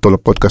משווים אותו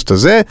לפודקאסט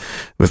הזה,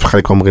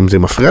 וחלק אומרים זה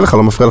מפריע לך,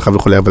 לא מפריע לך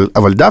וכו',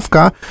 אבל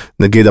דווקא,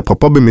 נגיד,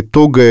 אפרופו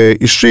במיתוג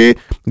אישי,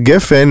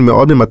 גפן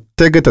מאוד ממתג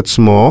ממתג את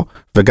עצמו,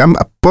 וגם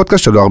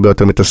הפודקאסט שלו הרבה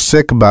יותר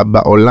מתעסק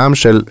בעולם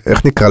של,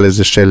 איך נקרא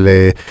לזה, של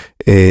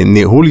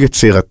ניהול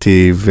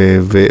יצירתי,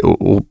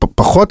 והוא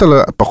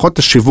פחות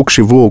שיווק,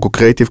 או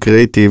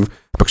קריאטיב,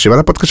 מקשיבה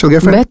לפודקאסט של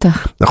גפן?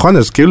 בטח. נכון,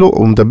 אז כאילו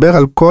הוא מדבר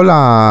על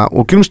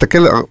הוא כאילו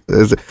מסתכל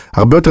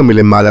הרבה יותר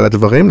מלמעלה על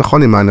הדברים,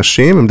 נכון, עם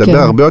האנשים, הוא מדבר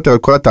הרבה יותר על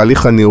כל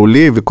התהליך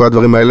הניהולי וכל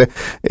הדברים האלה,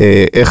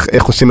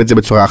 איך עושים את זה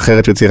בצורה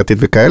אחרת ויצירתית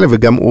וכאלה,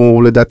 וגם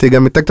הוא לדעתי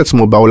גם מתק את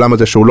עצמו בעולם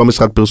הזה שהוא לא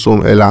משרד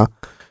פרסום, אלא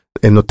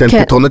נותן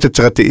פתרונות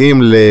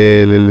יצירתיים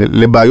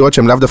לבעיות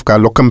שהם לאו דווקא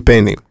לא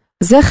קמפיינים.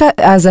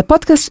 אז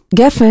הפודקאסט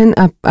גפן,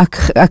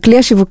 הכלי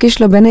השיווקי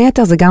שלו בין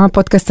היתר זה גם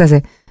הפודקאסט הזה.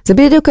 זה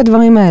בדיוק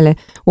הדברים האלה.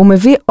 הוא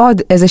מביא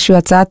עוד איזושהי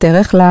הצעת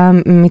ערך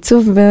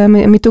למיצוב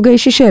ומיתוג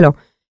האישי שלו.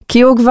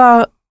 כי הוא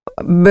כבר,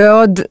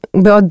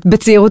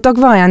 בצעירותו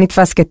כבר היה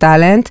נתפס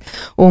כטלנט,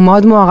 הוא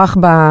מאוד מוערך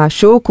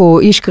בשוק, הוא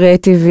איש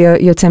קריאטיב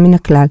יוצא מן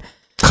הכלל.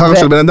 חרא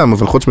של בן אדם,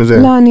 אבל חוץ מזה...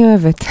 לא, אני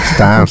אוהבת.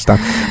 סתם.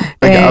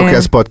 רגע, אוקיי,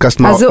 אז פודקאסט,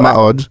 מה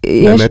עוד?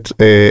 באמת?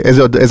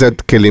 איזה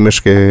עוד כלים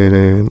יש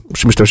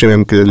שמשתמשים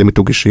מהם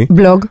למיתוג אישי?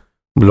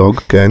 בלוג,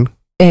 כן.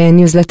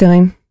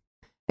 ניוזלטרים.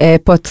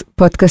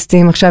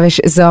 פודקאסטים, עכשיו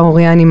יש זוהר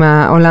אוריאן עם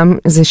העולם,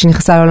 זה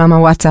שנכנסה לעולם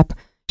הוואטסאפ,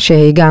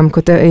 שהיא גם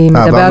היא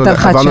מדברת על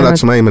חדשנות. עברנו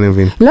לעצמאים, אני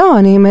מבין. לא,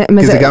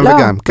 כי זה גם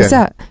וגם, כן.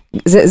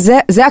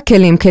 זה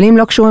הכלים, כלים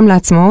לא קשורים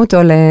לעצמאות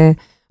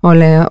או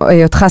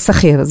להיותך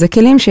שכיר, זה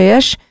כלים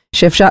שיש,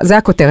 שאפשר, זה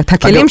הכותרת,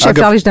 הכלים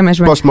שאפשר להשתמש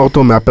בהם. פוסט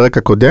מורטום מהפרק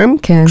הקודם,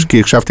 כי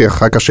הקשבתי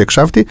אחר כך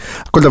שהקשבתי,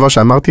 כל דבר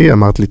שאמרתי,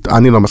 אמרת לי,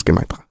 אני לא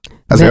מסכימה איתך.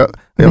 אז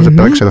היום זה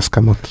פרק של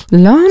הסכמות.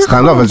 לא,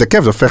 נכון. לא, אבל זה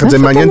כיף, זה הופך את זה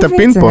מעניין את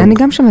הפינפון. אני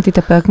גם שמעתי את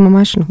הפרק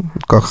ממש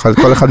לא.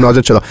 כל אחד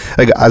מהאוזן שלו.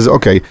 רגע, אז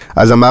אוקיי,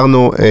 אז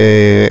אמרנו...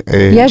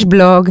 יש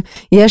בלוג,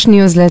 יש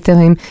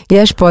ניוזלטרים,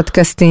 יש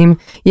פודקאסטים,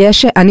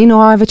 אני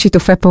נורא אוהבת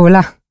שיתופי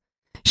פעולה,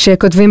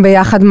 שכותבים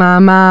ביחד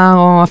מאמר,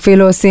 או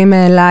אפילו עושים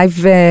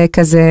לייב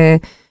כזה,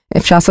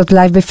 אפשר לעשות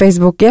לייב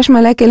בפייסבוק, יש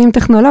מלא כלים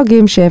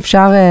טכנולוגיים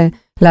שאפשר...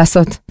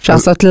 אפשר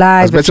לעשות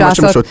לייב, אפשר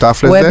לעשות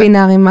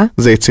וובינרים, מה?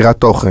 זה יצירת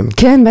תוכן.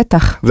 כן,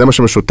 בטח. זה מה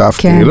שמשותף,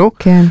 כאילו.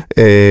 כן.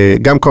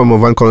 גם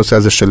כמובן כל נושא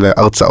הזה של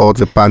הרצאות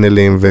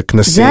ופאנלים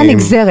וכנסים. זה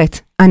הנגזרת.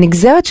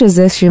 הנגזרת של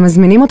זה,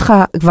 שמזמינים אותך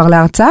כבר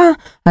להרצאה,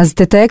 אז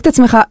תתייג את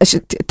עצמך,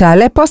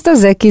 תעלה פוסט על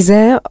זה, כי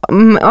זה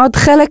עוד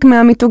חלק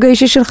מהמיתוג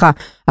האישי שלך.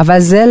 אבל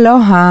זה לא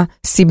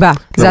הסיבה,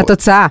 זה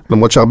התוצאה.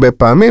 למרות שהרבה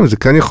פעמים זה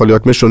כן יכול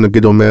להיות מישהו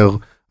נגיד אומר,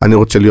 אני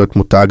רוצה להיות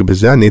מותג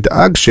בזה, אני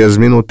אדאג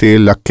שיזמינו אותי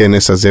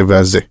לכנס הזה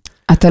והזה.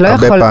 אתה לא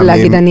יכול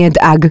להגיד אני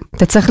אדאג,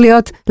 אתה צריך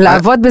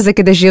לעבוד בזה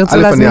כדי שירצו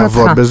להזמין אותך.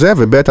 אני אעבוד בזה,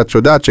 ובית את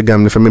יודעת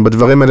שגם לפעמים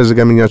בדברים האלה זה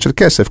גם עניין של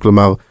כסף,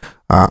 כלומר,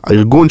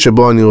 הארגון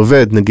שבו אני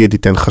עובד, נגיד,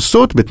 ייתן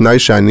חסות, בתנאי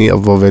שאני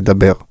אבוא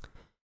ואדבר.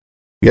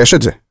 יש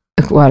את זה.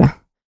 וואלה.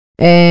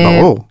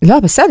 ברור. לא,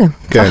 בסדר.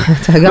 כן.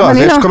 לא, אז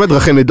יש כל מיני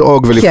דרכים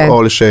לדאוג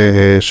ולפעול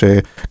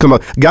כלומר,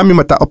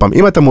 גם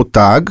אם אתה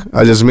מותג,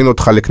 אז יזמין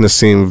אותך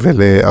לכנסים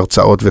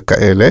ולהרצאות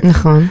וכאלה.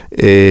 נכון.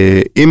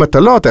 אם אתה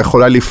לא, אתה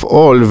יכולה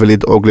לפעול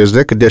ולדאוג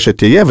לזה כדי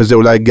שתהיה, וזה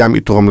אולי גם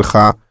יתרום לך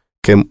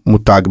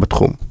כמותג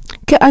בתחום.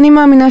 כן, אני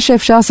מאמינה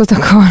שאפשר לעשות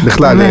הכל.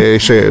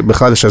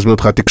 בכלל שיזמינו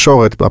אותך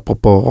תקשורת,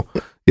 אפרופו,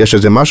 יש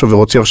איזה משהו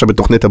ורוצים עכשיו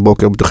בתוכנית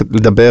הבוקר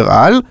לדבר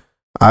על,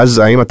 אז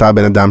האם אתה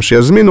הבן אדם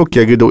שיזמינו, כי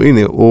יגידו,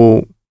 הנה,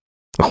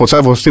 אנחנו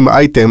עושים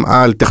אייטם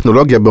על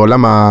טכנולוגיה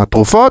בעולם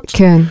התרופות,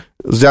 כן.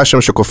 זה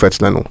השם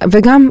שקופץ לנו.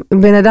 וגם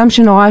בן אדם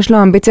שנורא יש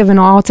לו אמביציה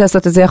ונורא רוצה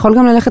לעשות את זה, יכול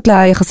גם ללכת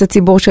ליחסי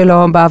ציבור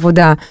שלו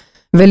בעבודה,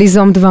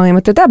 וליזום דברים.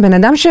 אתה יודע, בן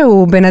אדם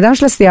שהוא, בן אדם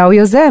של עשייה, הוא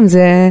יוזם,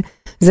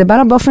 זה בא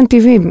לו באופן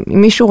טבעי.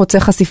 אם מישהו רוצה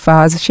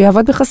חשיפה, אז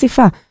שיעבוד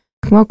בחשיפה.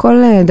 כמו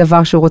כל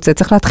דבר שהוא רוצה,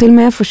 צריך להתחיל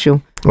מאיפשהו.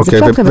 אוקיי,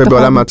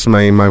 ובעולם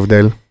העצמאים, מה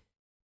ההבדל?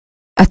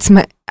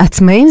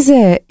 עצמאים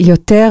זה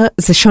יותר,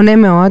 זה שונה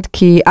מאוד,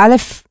 כי א',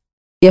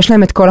 יש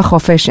להם את כל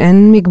החופש,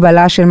 אין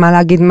מגבלה של מה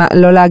להגיד, מה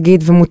לא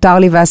להגיד, ומותר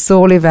לי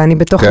ואסור לי, ואני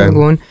בתוך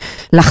ארגון.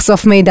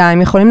 לחשוף מידע,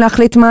 הם יכולים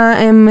להחליט מה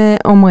הם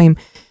אומרים.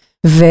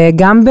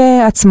 וגם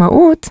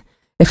בעצמאות,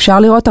 אפשר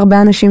לראות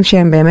הרבה אנשים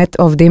שהם באמת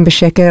עובדים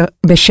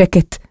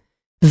בשקט,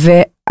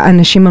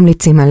 ואנשים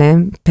ממליצים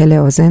עליהם, פלא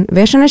אוזן,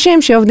 ויש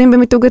אנשים שעובדים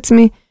במיתוג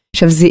עצמי.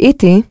 עכשיו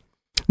זיהיתי,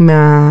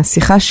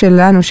 מהשיחה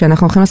שלנו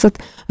שאנחנו הולכים לעשות,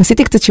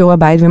 עשיתי קצת שיעורי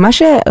בית, ומה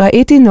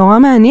שראיתי נורא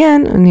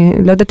מעניין, אני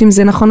לא יודעת אם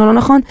זה נכון או לא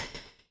נכון,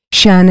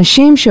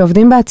 שאנשים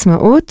שעובדים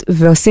בעצמאות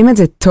ועושים את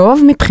זה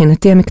טוב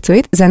מבחינתי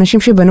המקצועית, זה אנשים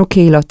שבנו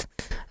קהילות.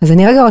 אז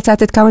אני רגע רוצה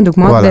לתת כמה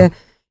דוגמאות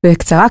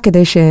בקצרה,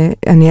 כדי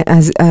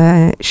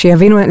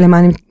שיבינו למה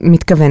אני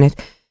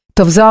מתכוונת.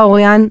 טוב, זוהר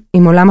אוריאן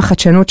עם עולם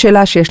החדשנות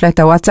שלה, שיש לה את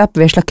הוואטסאפ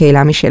ויש לה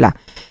קהילה משלה.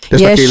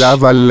 יש לה קהילה,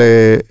 אבל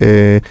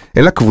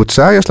אין לה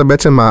קבוצה, יש לה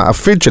בעצם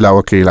הפיד שלה או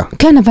הקהילה.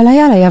 כן, אבל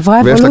היה לה, היא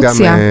עברה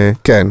אבולוציה.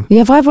 כן.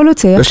 היא עברה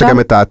אבולוציה. יש לה גם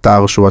את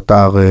האתר שהוא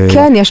אתר...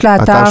 כן, יש לה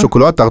אתר... אתר שהוא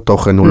כולו אתר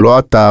תוכן, הוא לא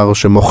אתר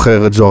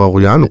שמוכר את זוהר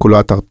אוריאן, הוא כולו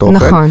אתר תוכן.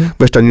 נכון.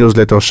 ויש את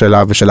הניוזלטר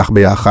שלה ושלך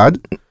ביחד.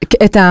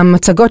 את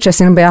המצגות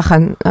שעשינו ביחד.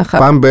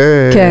 פעם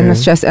כן,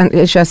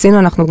 שעשינו,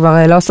 אנחנו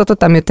כבר לא עושות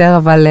אותם יותר,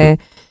 אבל...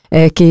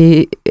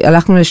 כי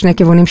הלכנו לשני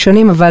כיוונים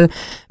שונים, אבל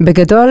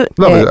בגדול...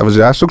 לא, אבל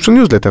זה היה סוג של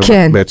ניוזלטר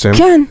בעצם.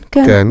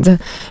 כן.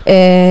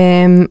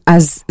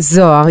 אז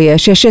זוהר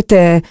יש את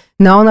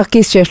נאור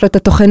נרקיס שיש לו את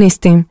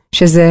התוכניסטים,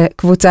 שזה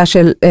קבוצה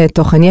של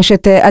תוכן. יש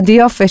את עדי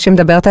יופי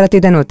שמדברת על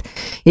עתידנות.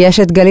 יש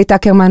את גלית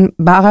אקרמן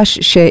ברש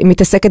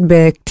שמתעסקת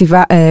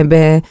בכתיבה,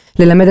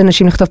 ללמד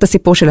אנשים לכתוב את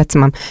הסיפור של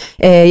עצמם.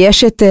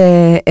 יש את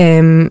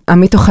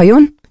עמית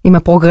אוחיון, עם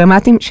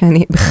הפרוגרמטים,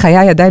 שאני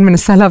בחיי עדיין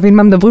מנסה להבין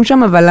מה מדברים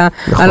שם, אבל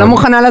אני לא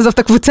מוכנה לעזוב את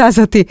הקבוצה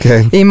הזאת.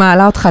 היא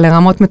מעלה אותך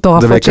לרמות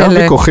מטורפות של... זה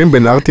בעיקר ויכוחים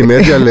בין ארטי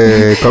מדיה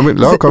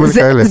לכל מיני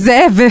כאלה.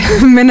 זה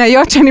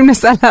ומניות שאני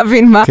מנסה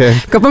להבין מה.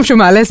 כל פעם שהוא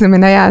מעלה זה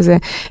מניה, זה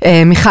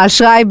מיכל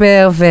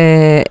שרייבר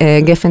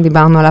וגפן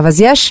דיברנו עליו.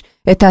 אז יש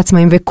את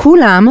העצמאים,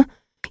 וכולם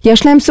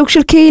יש להם סוג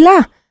של קהילה.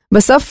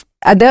 בסוף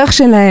הדרך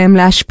שלהם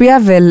להשפיע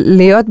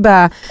ולהיות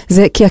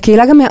זה, כי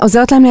הקהילה גם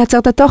עוזרת להם לייצר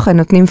את התוכן,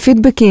 נותנים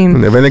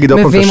פידבקים, ונגיד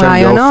עוד פעם את השם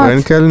ליאור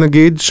פרנקל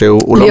נגיד,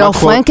 שהוא ליאור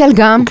פרנקל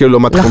גם, כאילו לא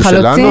מהתחום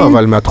שלנו,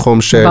 אבל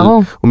מהתחום של,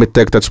 הוא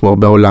מתג את עצמו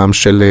בעולם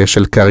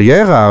של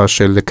קריירה,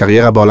 של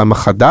קריירה בעולם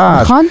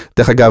החדש,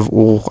 דרך אגב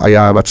הוא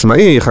היה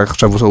עצמאי,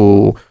 עכשיו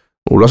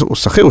הוא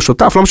שכיר, הוא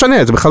שותף, לא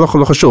משנה, זה בכלל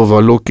לא חשוב,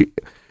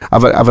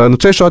 אבל אני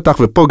רוצה לשאול אותך,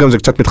 ופה גם זה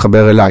קצת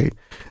מתחבר אליי,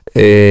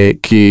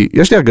 כי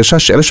יש לי הרגשה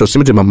שאלה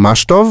שעושים את זה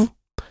ממש טוב,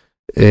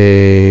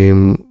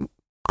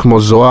 כמו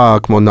זוהר,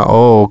 כמו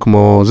נאור,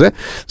 כמו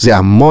זה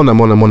המון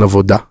המון המון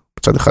עבודה,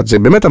 בצד אחד, זה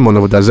באמת המון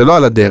עבודה, זה לא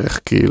על הדרך,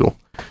 כאילו.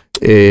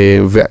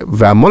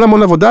 והמון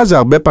המון עבודה זה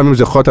הרבה פעמים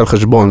זה יכול להיות על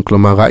חשבון,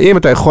 כלומר, האם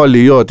אתה יכול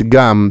להיות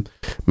גם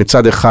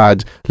מצד אחד,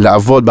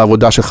 לעבוד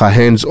בעבודה שלך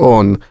hands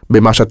on,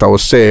 במה שאתה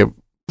עושה,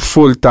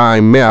 full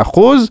time 100%,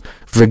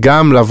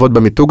 וגם לעבוד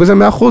במיתוג הזה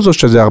 100%, או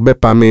שזה הרבה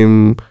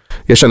פעמים,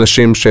 יש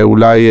אנשים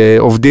שאולי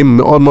עובדים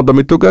מאוד מאוד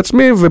במיתוג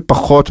העצמי,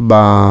 ופחות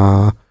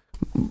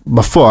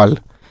בפועל.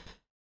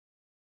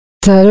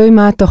 תלוי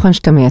מה התוכן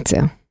שאתה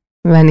מייצר,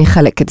 ואני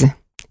אחלק את זה.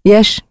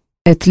 יש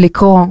את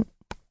לקרוא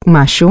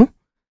משהו,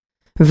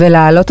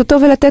 ולהעלות אותו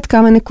ולתת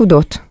כמה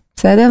נקודות,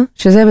 בסדר?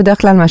 שזה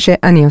בדרך כלל מה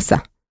שאני עושה.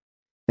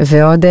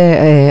 ועוד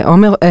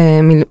עומר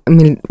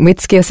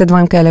מילוויצקי עושה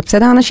דברים כאלה,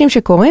 בסדר? אנשים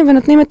שקוראים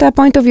ונותנים את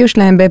ה-point of view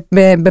שלהם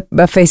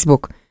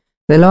בפייסבוק.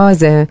 זה לא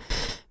איזה...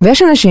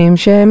 ויש אנשים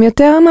שהם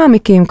יותר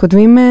מעמיקים,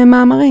 כותבים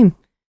מאמרים.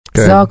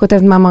 זוהר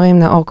כותבת מאמרים,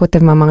 נאור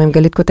כותב מאמרים,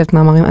 גלית כותבת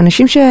מאמרים,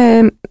 אנשים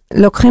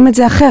שלוקחים את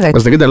זה אחרת.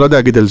 אז נגיד, אני לא יודע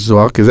להגיד על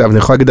זוהר, אבל אני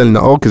יכול להגיד על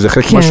נאור, כי זה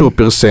חלק מה שהוא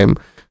פרסם,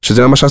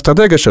 שזה ממש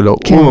האסטרטגיה שלו.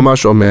 הוא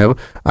ממש אומר,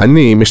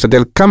 אני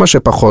משתדל כמה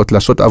שפחות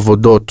לעשות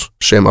עבודות,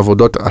 שהן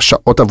עבודות,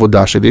 השעות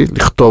עבודה שלי,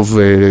 לכתוב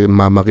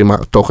מאמרים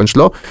התוכן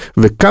שלו,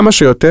 וכמה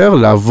שיותר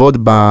לעבוד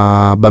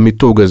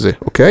במיתוג הזה,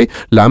 אוקיי?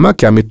 למה?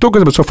 כי המיתוג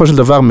הזה בסופו של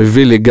דבר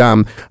מביא לי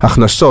גם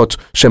הכנסות,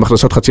 שהן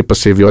הכנסות חצי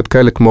פסיביות,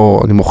 כאלה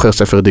כמו אני מוכר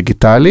ספר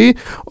דיגיטלי,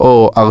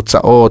 או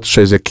הרצאות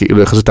שזה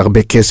כאילו יחסית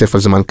הרבה כסף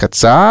על זמן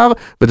קצר,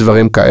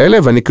 ודברים כאלה,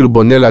 ואני כאילו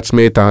בונה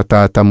לעצמי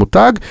את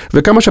המותג,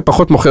 וכמה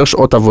שפחות מוכר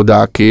שעות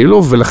עבודה,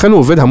 כאילו, ולכן הוא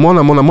עובד המון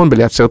המון המון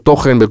בלייצר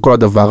תוכן בכל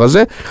הדבר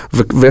הזה,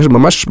 ויש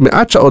ממש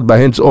מעט שעות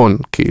בהנדס און,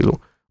 כאילו,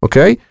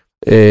 אוקיי?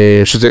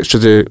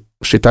 שזה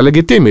שיטה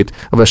לגיטימית,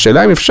 אבל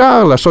השאלה אם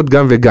אפשר לעשות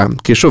גם וגם,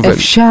 כי שוב...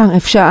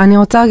 אפשר. אני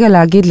רוצה רגע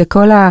להגיד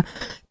לכל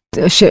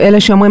אלה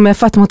שאומרים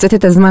מאיפה את מוצאת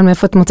את הזמן,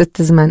 מאיפה את מוצאת את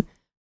הזמן.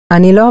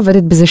 אני לא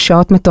עובדת בזה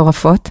שעות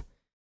מטורפות,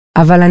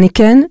 אבל אני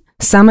כן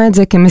שמה את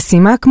זה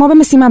כמשימה, כמו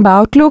במשימה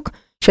באוטלוק,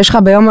 שיש לך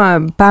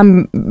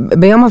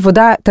ביום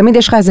עבודה, תמיד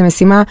יש לך איזו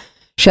משימה,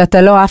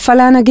 שאתה לא עף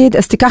עליה נגיד,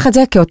 אז תיקח את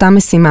זה כאותה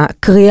משימה.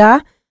 קריאה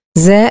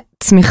זה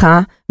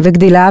צמיחה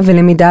וגדילה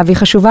ולמידה, והיא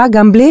חשובה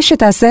גם בלי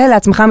שתעשה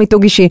לעצמך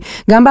מיתוג אישי.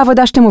 גם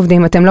בעבודה שאתם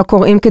עובדים, אתם לא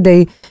קוראים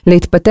כדי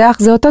להתפתח,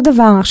 זה אותו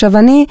דבר. עכשיו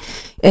אני,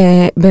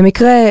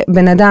 במקרה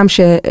בן אדם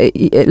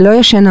שלא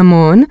ישן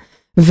המון,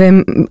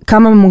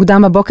 וכמה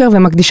מוקדם בבוקר,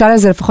 ומקדישה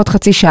לזה לפחות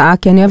חצי שעה,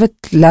 כי אני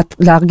אוהבת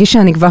להרגיש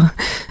שאני כבר,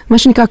 מה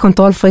שנקרא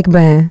קונטרול פריק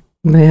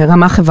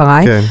ברמה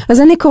חבריי,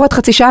 אז אני קוראת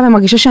חצי שעה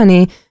ומרגישה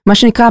שאני, מה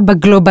שנקרא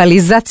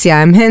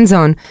בגלובליזציה, עם hands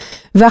on,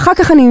 ואחר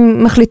כך אני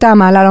מחליטה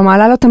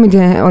מעלה לא תמיד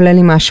עולה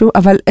לי משהו,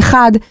 אבל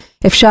אחד,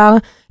 אפשר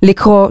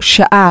לקרוא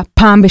שעה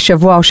פעם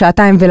בשבוע או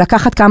שעתיים,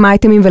 ולקחת כמה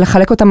אייטמים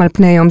ולחלק אותם על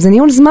פני יום, זה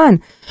ניהול זמן.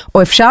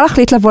 או אפשר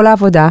להחליט לבוא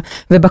לעבודה,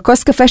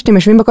 ובכוס קפה, שאתם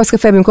יושבים בכוס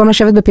קפה, במקום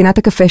לשבת בפינת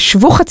הקפה,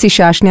 שבו חצי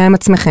שעה שנייה עם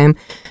עצמכם,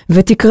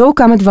 ותקראו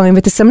כמה דברים,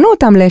 ותסמנו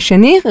אותם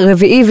לשני,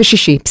 רביעי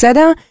ושישי,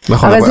 בסדר?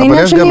 נכון, אבל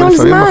יש גם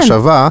לפעמים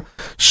מחשבה,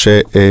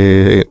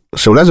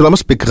 שאולי זה לא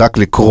מספיק רק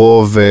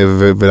לקרוא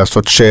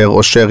ולעשות share או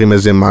share עם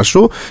איזה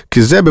משהו,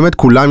 כי זה באמת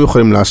כולם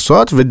יכולים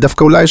לעשות,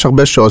 ודווקא אולי יש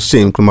הרבה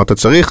שעושים, כלומר אתה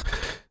צריך,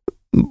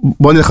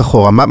 בוא נלך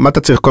אחורה, מה אתה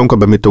צריך קודם כל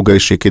במיתוג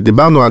האישי? כי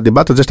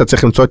דיברת על זה שאתה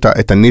צריך למצוא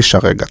את הנישה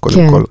רגע,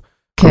 קודם כל.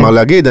 כלומר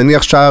להגיד, אני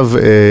עכשיו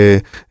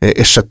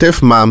אשתף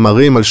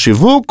מאמרים על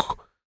שיווק,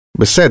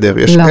 בסדר,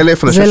 יש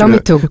 1,000 אנשים. לא, זה לא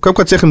מיתוג. קודם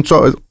כל צריך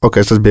למצוא,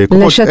 אוקיי, אז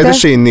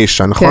איזושהי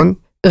נישה, נכון?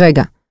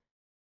 רגע,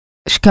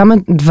 יש כמה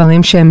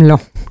דברים שהם לא.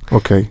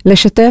 אוקיי.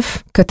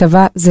 לשתף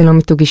כתבה זה לא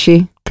מיתוג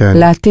אישי.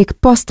 להעתיק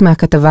פוסט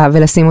מהכתבה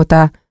ולשים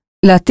אותה,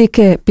 להעתיק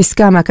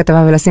פסקה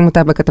מהכתבה ולשים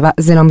אותה בכתבה,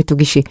 זה לא מיתוג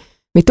אישי.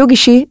 מיתוג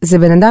אישי זה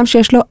בן אדם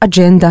שיש לו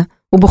אג'נדה,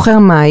 הוא בוחר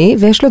מהי,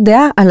 ויש לו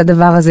דעה על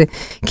הדבר הזה.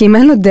 כי אם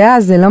אין לו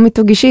דעה, זה לא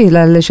מיתוג אישי,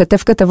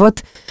 לשתף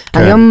כתבות,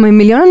 היום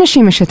מיליון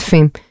אנשים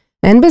משתפים.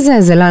 אין בזה,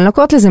 אני לא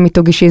קוראת לזה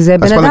מיתוג אישי, זה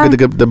בן אדם. אז בוא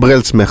נגיד, דברי על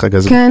עצמך רגע.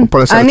 כן,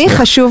 אני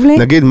חשוב לי.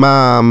 נגיד,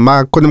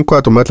 קודם כל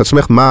את אומרת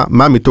לעצמך,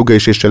 מה המיתוג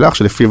האישי שלך,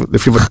 שלפיו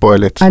את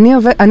פועלת?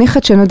 אני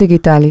חדשנות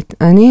דיגיטלית.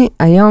 אני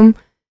היום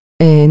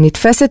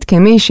נתפסת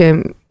כמי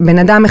שבן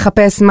אדם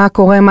מחפש מה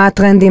קורה, מה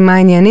הטרנדים, מה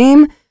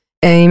העניינים,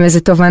 עם איזו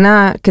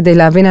תובנה כדי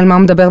להבין על מה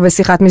הוא מדבר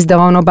בשיחת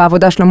מסדרון או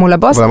בעבודה שלו מול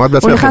הבוס,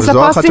 הוא נכנס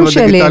לפוסטים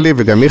שלי.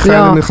 וגם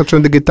מיכאל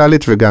חדשנות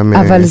דיגיטלית וגם...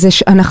 אבל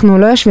אנחנו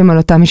לא יושבים על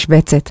אותה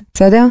משבצת,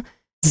 בסדר?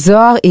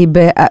 זוהר היא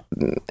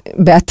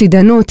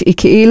בעתידנות, היא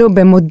כאילו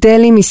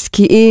במודלים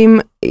עסקיים,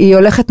 היא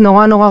הולכת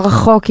נורא נורא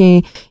רחוק,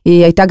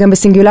 היא הייתה גם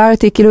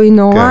בסינגולריטי, כאילו היא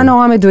נורא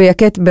נורא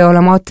מדויקת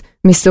בעולמות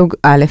מסוג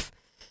א'.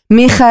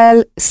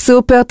 מיכאל,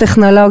 סופר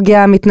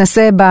טכנולוגיה,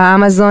 מתנסה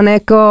באמזון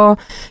אקו,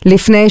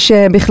 לפני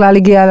שבכלל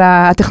הגיע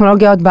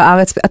לטכנולוגיה עוד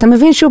בארץ. אתה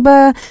מבין שהוא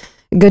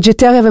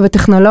בגדג'טריה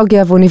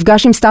ובטכנולוגיה, והוא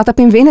נפגש עם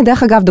סטארט-אפים, והנה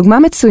דרך אגב, דוגמה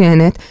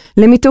מצוינת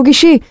למיתוג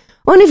אישי.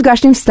 הוא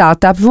נפגש עם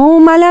סטארט-אפ,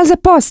 והוא מעלה על זה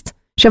פוסט.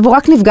 עכשיו הוא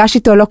רק נפגש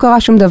איתו, לא קרה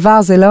שום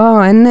דבר, זה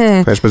לא, אין...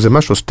 יש בזה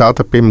משהו,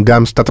 סטארט-אפים,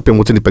 גם סטארט-אפים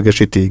רוצים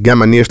להיפגש איתי,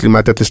 גם אני יש לי מה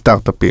לתת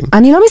לסטארט-אפים.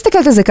 אני לא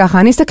מסתכלת על זה ככה,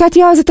 אני מסתכלת,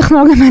 איזה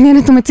טכנולוגיה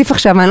מעניינת הוא מציף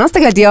עכשיו, אני לא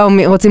מסתכלת,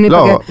 רוצים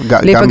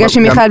להיפגש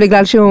עם מיכאל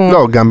בגלל שהוא...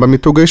 לא, גם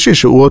במיתוג האישי,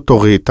 שהוא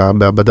אוטוריטה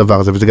בדבר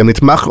הזה, וזה גם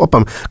נתמך, עוד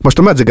פעם, כמו שאת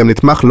אומרת, זה גם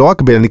נתמך לא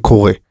רק אני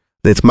קורא,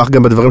 זה נתמך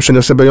גם בדברים שאני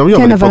עושה ביום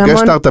יום, אני פוגש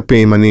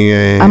סטארט-אפים,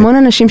 המון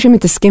אנשים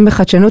שמתעסקים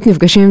בחדשנות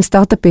נפגשים עם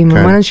סטארט-אפים,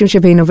 המון אנשים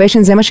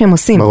שבאינוביישן זה מה שהם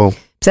עושים. ברור.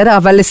 בסדר,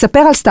 אבל לספר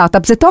על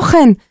סטארט-אפ זה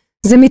תוכן.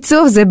 זה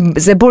מיצוב,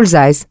 זה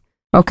בולזייז,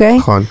 אוקיי?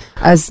 נכון.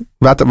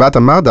 ואת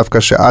אמרת דווקא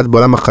שאת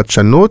בעולם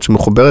החדשנות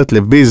שמחוברת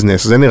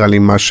לביזנס, זה נראה לי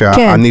מה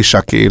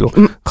שהנישה כאילו,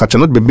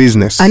 חדשנות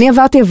בביזנס. אני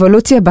עברתי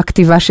אבולוציה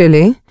בכתיבה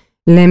שלי,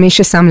 למי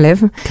ששם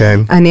לב. כן.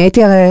 אני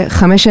הייתי הרי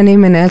 5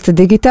 שנים מנהלת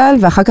הדיגיטל,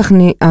 ואחר כך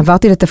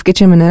עברתי לתפקיד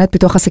של מנהלת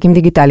פיתוח עסקים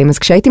דיגיטליים. אז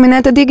כשהייתי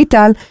מנהלת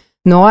הדיגיטל,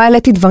 נורא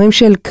העליתי דברים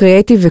של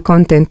קריאייטיב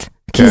וקונטנט,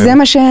 כי זה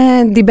מה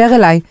שדיבר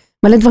אליי,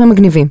 מלא דברים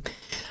מגניבים.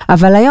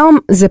 אבל היום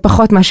זה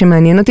פחות מה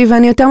שמעניין אותי,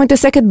 ואני יותר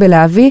מתעסקת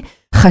בלהביא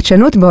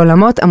חדשנות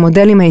בעולמות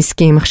המודלים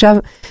העסקיים. עכשיו,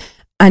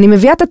 אני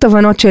מביאה את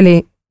התובנות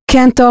שלי,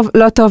 כן טוב,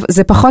 לא טוב,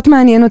 זה פחות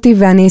מעניין אותי,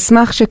 ואני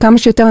אשמח שכמה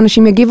שיותר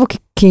אנשים יגיבו,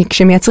 כי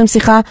כשמייצרים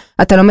שיחה,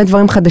 אתה לומד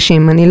דברים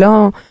חדשים, אני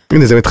לא...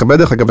 הנה, זה מתחבר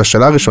דרך אגב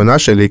לשאלה הראשונה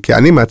שלי, כי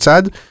אני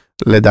מהצד,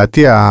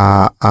 לדעתי,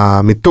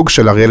 המיתוג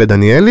של אריאלה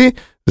דניאלי,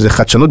 זה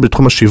חדשנות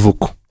בתחום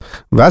השיווק.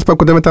 ואז פעם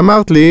קודמת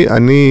אמרת לי,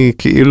 אני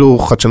כאילו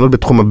חדשנות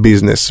בתחום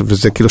הביזנס,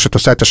 וזה כאילו שאת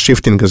עושה את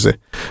השיפטינג הזה.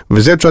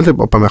 וזה, את שואלת,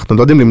 פעם אנחנו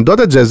לא יודעים למדוד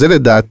את זה, זה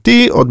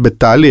לדעתי עוד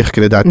בתהליך,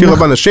 כי לדעתי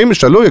רוב האנשים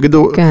ישאלו,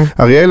 יגידו,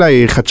 אריאלה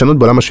היא חדשנות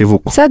בעולם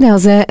השיווק. בסדר,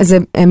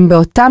 הם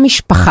באותה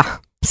משפחה,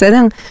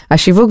 בסדר?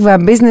 השיווק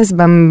והביזנס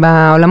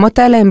בעולמות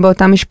האלה הם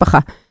באותה משפחה.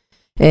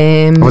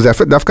 אבל זה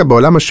דווקא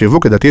בעולם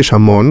השיווק, לדעתי יש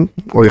המון,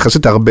 או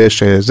יחסית הרבה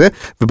שזה,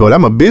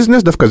 ובעולם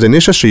הביזנס דווקא זה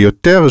נישה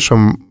שיותר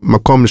שם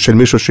מקום של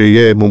מישהו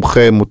שיהיה מומחה,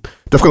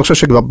 דווקא אני חושב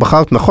שכבר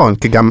בחרת נכון,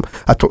 כי גם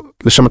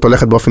לשם את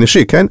הולכת באופן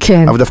אישי, כן?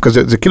 כן. אבל דווקא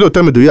זה כאילו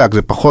יותר מדויק,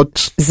 זה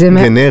פחות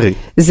גנרי.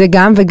 זה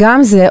גם,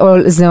 וגם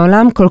זה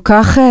עולם כל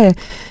כך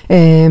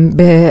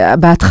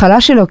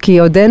בהתחלה שלו, כי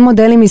עוד אין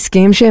מודלים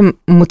עסקיים שהם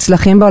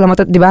מוצלחים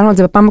בעולמות, דיברנו על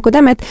זה בפעם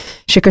הקודמת,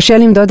 שקשה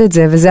למדוד את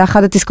זה, וזה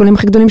אחד התסכולים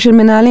הכי גדולים של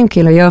מנהלים,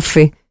 כאילו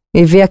יופי.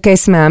 היא הביאה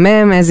קייס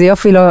מהמם, איזה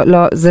יופי,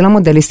 זה לא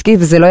מודל עסקי,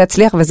 וזה לא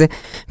יצליח,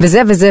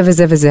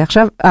 וזה.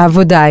 עכשיו,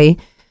 העבודה היא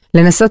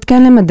לנסות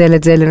כן למדל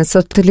את זה,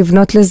 לנסות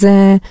לבנות לזה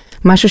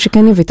משהו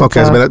שכן יביא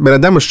תוצאות. אוקיי, אז בן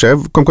אדם יושב,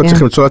 קודם כל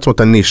צריך למצוא לעצמו את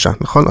הנישה,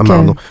 נכון?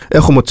 אמרנו,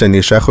 איך הוא מוצא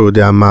נישה, איך הוא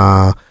יודע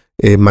מה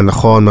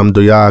נכון, מה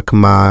מדויק,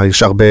 מה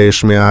יש הרבה,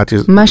 יש מעט,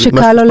 מה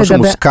שקל לו לדבר. משהו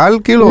מושכל,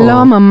 כאילו?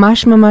 לא,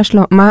 ממש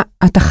לא.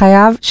 אתה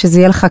חייב שזה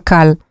יהיה לך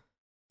קל,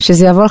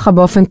 שזה יבוא לך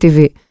באופן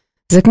טבעי.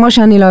 זה כמו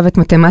שאני לא אוהבת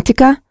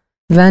מתמטיקה,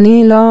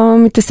 ואני לא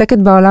מתעסקת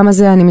בעולם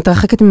הזה, אני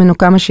מתרחקת ממנו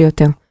כמה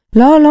שיותר.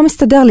 לא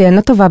מסתדר לי, אני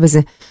לא טובה בזה.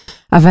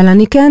 אבל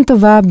אני כן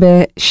טובה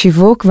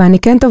בשיווק, ואני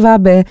כן טובה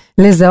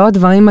בלזהות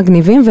דברים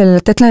מגניבים,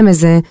 ולתת להם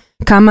איזה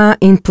כמה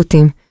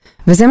אינפוטים.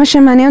 וזה מה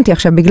שמעניין אותי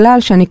עכשיו, בגלל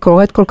שאני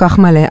קוראת כל כך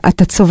מלא,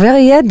 אתה צובר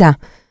ידע.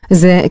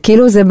 זה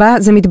כאילו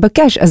זה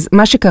מתבקש. אז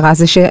מה שקרה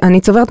זה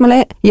שאני צוברת מלא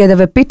ידע,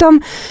 ופתאום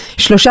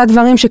 3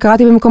 דברים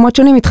שקראתי במקומות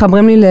שונים,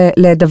 מתחברים לי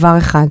לדבר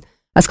אחד.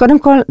 אז קודם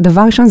כל,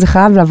 דבר ראשון זה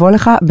חייב לבוא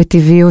לך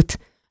בטבעיות.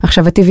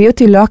 עכשיו, הטבעיות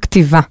היא לא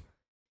הכתיבה.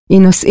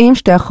 היא נושאים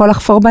שאתה יכול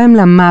לחפור בהם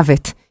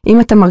למוות. אם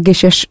אתה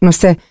מרגיש שיש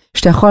נושא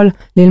שאתה יכול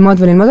ללמוד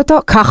וללמוד אותו,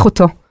 קח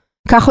אותו.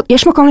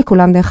 יש מקום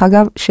לכולם, דרך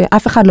אגב,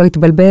 שאף אחד לא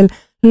יתבלבל.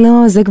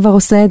 לא, זה כבר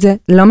עושה את זה.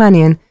 לא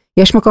מעניין.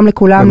 יש מקום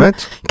לכולם.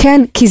 באמת?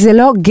 כן, כי זה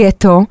לא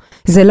גטו,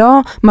 זה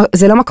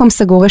לא מקום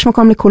סגור, יש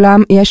מקום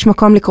לכולם, יש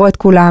מקום לקרוא את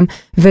כולם,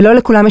 ולא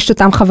לכולם יש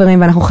אותם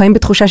חברים, ואנחנו חיים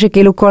בתחושה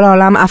שכאילו כל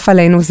העולם עף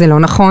עלינו, זה לא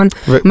נכון,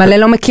 מלא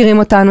לא מכירים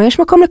אותנו, יש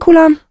מקום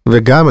לכולם.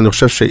 וגם אני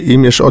חושב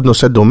שאם יש עוד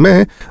נושא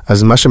דומה,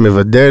 אז מה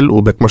שמבדל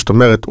הוא, כמו שאת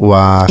אומרת, הוא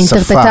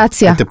השפה.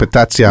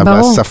 אינטרפטציה.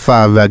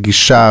 והשפה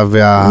והגישה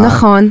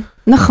נכון.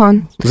 נכון.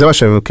 זה מה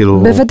שהם כאילו...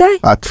 בוודאי.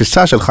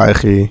 התפיסה שלך,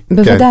 איך היא...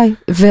 בוודאי.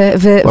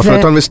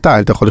 אפלטון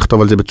וסטייל, אתה יכול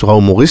לכתוב על זה בצורה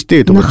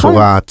הומוריסטית, או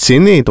בצורה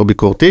צינית, או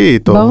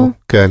ביקורתית, או... ברור.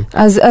 כן.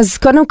 אז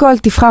קודם כל,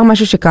 תבחר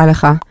משהו שקל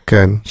לך.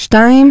 כן.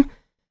 2,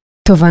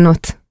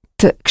 תובנות.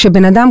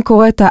 כשבן אדם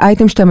קורא את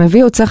האייטם שאתה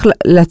מביא, הוא צריך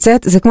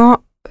לצאת, זה כמו,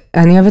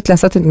 אני אוהבת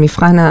לעשות את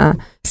מבחן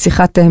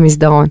השיחת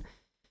מסדרון.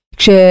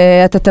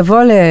 כשאתה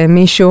תבוא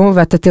למישהו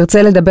ואתה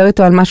תרצה לדבר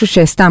איתו על משהו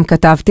שסתם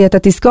כתבתי, אתה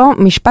תזכור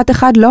משפט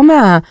אחד לא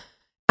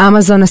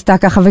אמזון עשתה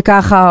ככה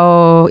וככה,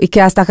 או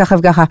איקאה עשתה ככה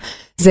וככה.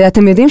 זה,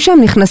 אתם יודעים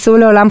שהם נכנסו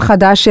לעולם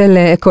חדש של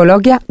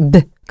אקולוגיה?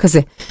 כזה.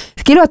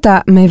 כאילו אתה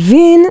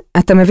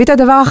מביא את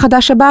הדבר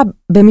החדש הבא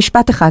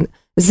במשפט אחד.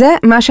 זה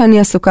מה שאני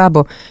עסוקה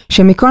בו.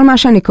 שמכל מה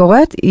שאני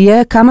קוראת,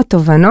 יהיה כמה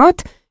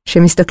תובנות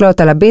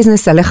שמסתכלות על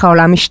הביזנס, על איך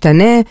העולם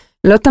משתנה.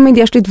 לא תמיד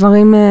יש לי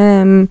דברים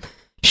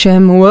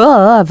שהם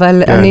וואו,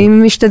 אבל אני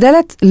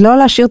משתדלת לא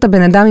להשאיר את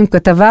הבן אדם עם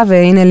כתבה,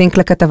 והנה לינק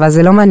לכתבה,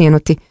 זה לא מעניין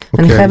אותי.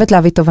 אני חייבת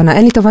להביא תובנה.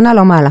 אין לי תובנה,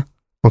 לא מעלה.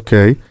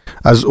 אוקיי,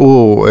 אז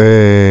הוא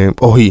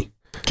או היא,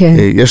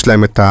 יש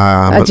להם את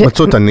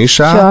מצאו את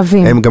הנישה,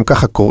 הם גם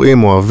ככה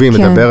קוראים, אוהבים,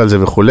 מדבר על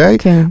זה וכולי,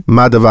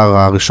 מה הדבר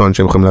הראשון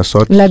שהם יכולים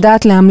לעשות?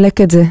 לדעת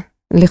להמלק את זה,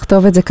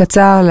 לכתוב את זה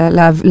קצר,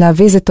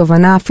 להביא איזה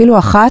תובנה, אפילו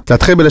אחת.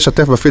 להתחיל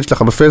בלשתף בפיד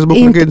שלך בפייסבוק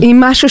נגיד? עם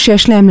משהו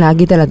שיש להם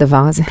להגיד על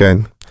הדבר הזה. כן.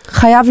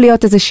 חייב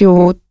להיות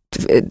איזשהו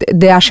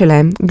דעה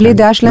שלהם. בלי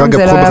דעה שלהם זה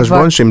לא יעבוד. גם קחו בחשבון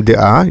יעבוד. שעם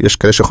דעה, יש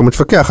כאלה שיכולים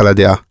להתווכח על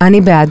הדעה.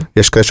 אני בעד.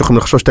 יש כאלה שיכולים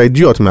לחשוב שאתה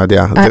אידיוט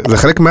מהדעה. זה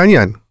חלק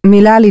מהעניין.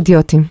 מילה על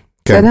אידיוטים.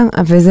 בסדר?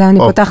 וזה אני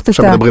פותחת את ה...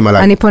 עכשיו מדברים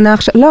עליי. אני פונה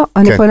עכשיו, לא,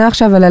 אני פונה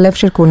עכשיו על הלב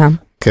של כולם.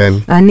 כן.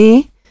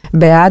 אני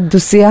בעד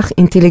דו-שיח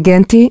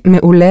אינטליגנטי,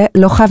 מעולה,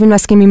 לא חייבים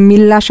להסכים עם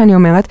מילה שאני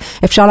אומרת.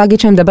 אפשר להגיד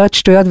שאני מדברת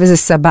שטויות וזה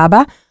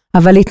סבבה,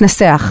 אבל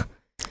להתנסח.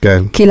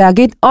 כן. כי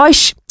להגיד,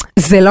 אויש,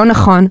 זה לא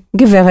נכון,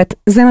 גברת,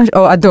 זה מה,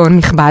 או אדון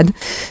נכבד,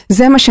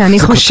 זה מה שאני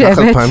חושבת. זה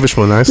כל כך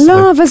 2018.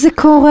 לא, אבל זה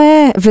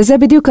קורה, וזה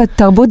בדיוק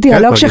התרבות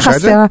דיאלוג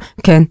שחסרה.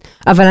 כן,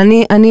 אבל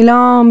אני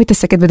לא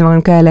מתעסקת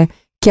בדברים כאלה.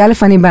 כי א',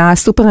 אני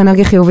בסופר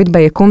אנרגיה חיובית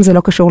ביקום, זה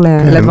לא קשור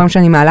לדברים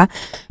שאני מעלה.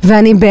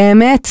 ואני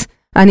באמת,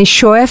 אני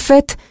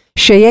שואפת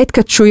שיהיה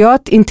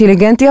התכתשויות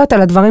אינטליגנטיות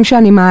על הדברים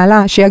שאני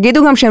מעלה,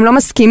 שיגידו גם שהם לא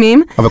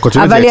מסכימים, אבל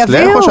כותבים את זה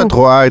אצלך או שאת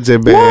רואה את זה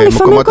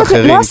במקומות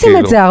אחרים? לא עושים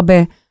את זה הרבה.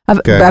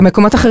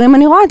 במקומות אחרים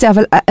אני רואה את זה,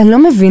 אבל אני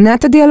לא מבינה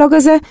את הדיאלוג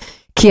הזה,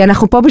 כי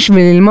אנחנו פה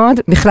בשביל ללמוד,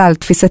 בכלל,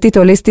 תפיסתית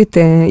הוליסטית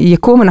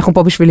יקום, אנחנו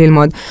פה בשביל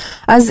ללמוד.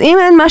 אז אם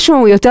אין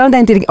משהו יותר די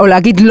אינטליגנטי, או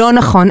להגיד לא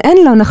נכון, אין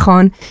לא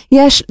נכון,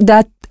 יש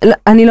דעת,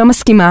 אני לא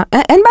מסכימה,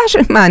 אין בעיה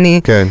של מה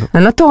אני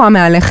לא תורה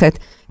מהלכת.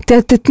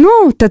 תתנו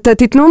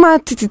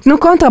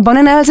קונטרה, בוא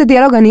ננהל על זה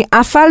דיאלוג, אני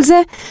עפה על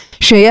זה,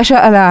 שיש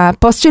על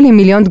הפוסט שלי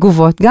 1,000,000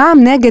 תגובות, גם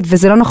נגד,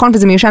 וזה לא נכון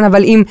וזה מיושן,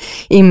 אבל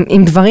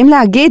עם דברים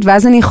להגיד,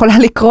 ואז אני יכולה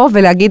לקרוא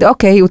ולהגיד,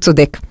 אוקיי, הוא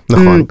צודק.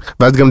 נכון,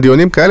 ואז גם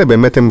דיונים כאלה,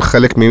 באמת הם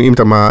חלק,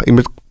 אם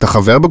אתה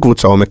חבר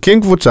בקבוצה או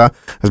מקים קבוצה,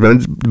 אז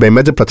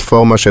באמת זה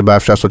פלטפורמה שבה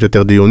אפשר לעשות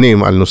יותר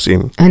דיונים על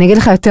נושאים. אני אגיד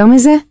לך יותר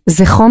מזה,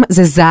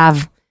 זה זהב.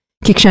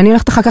 כי כשאני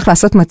הולכת אחר כך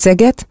לעשות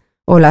מצגת,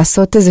 או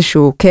לעשות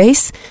איזשהו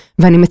קייס,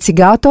 ואני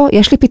מציגה אותו,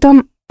 יש לי פתאום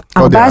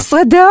 14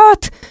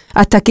 דעות.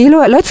 אתה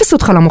כאילו, לא יתפסו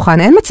אותך לא מוכן,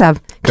 אין מצב.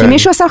 כי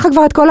מישהו עשה לך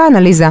כבר את כל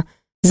האנליזה.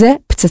 זה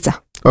פצצה.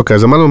 אוקיי,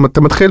 אז אמרנו,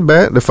 אתה מתחיל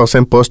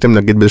לפרסם פוסטים,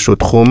 נגיד באיזשהו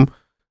תחום,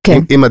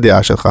 עם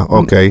הדעה שלך,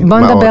 אוקיי. בוא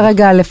נדבר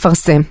רגע על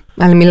לפרסם,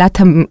 על מילת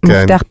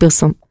המפתח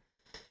פרסום.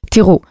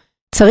 תראו,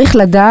 צריך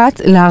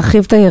לדעת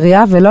להרחיב את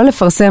היריעה ולא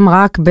לפרסם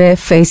רק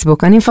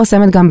בפייסבוק. אני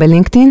מפרסמת גם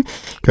בלינקדאין.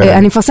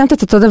 אני מפרסמת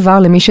את אותו דבר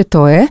למי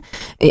שטועה.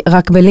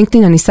 רק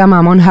בלינקדאין אני שמה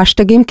המון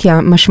השטגים, כי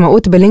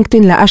המשמעות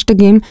בלינקדאין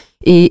להשטגים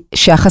היא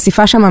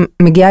שהחשיפה שם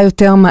מגיעה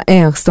יותר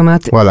מהר. זאת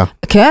אומרת,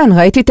 כן,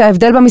 ראיתי את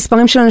ההבדל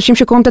במספרים של אנשים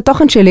שקוראים את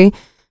התוכן שלי,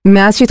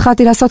 מאז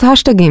שהתחלתי לעשות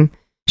השטגים.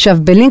 עכשיו,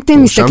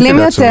 בלינקדאין מסתכלים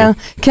יותר,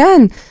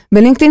 כן,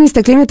 בלינקדאין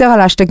מסתכלים יותר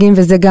על השטגים,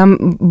 וזה גם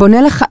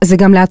בונה לך, זה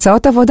גם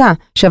להצעות עבודה.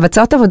 עכשיו,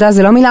 הצעות עבודה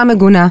זה לא מילה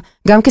מגונה,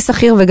 גם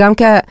כשכיר וגם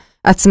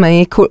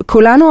כעצמאי,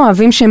 כולנו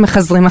אוהבים שהם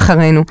מחזרים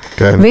אחרינו.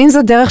 כן. ואם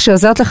זו דרך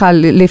שעוזרת לך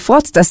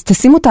לפרוץ, אז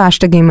תשימו את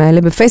השטגים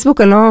האלה.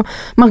 בפייסבוק אני לא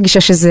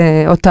מרגישה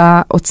שזה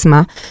אותה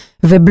עוצמה.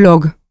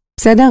 ובלוג,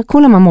 בסדר?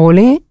 כולם אמרו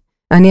לי,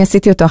 אני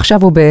עשיתי אותו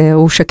עכשיו,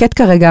 הוא שקט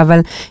כרגע, אבל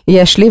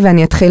יש לי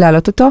ואני אתחיל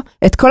להעלות אותו.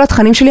 את כל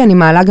התכנים שלי אני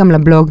מעלה גם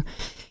לבלוג.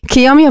 כי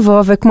יום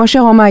יבוא, וכמו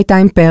שרומא הייתה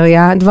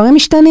אימפריה, דברים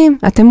משתנים,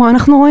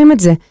 אנחנו רואים את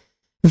זה.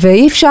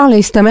 ואי אפשר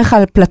להסתמך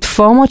על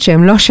פלטפורמות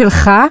שהן לא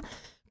שלך,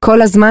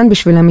 כל הזמן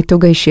בשביל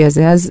המיתוג האישי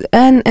הזה. אז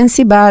אין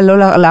סיבה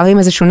לא להרים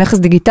איזשהו נכס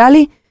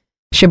דיגיטלי,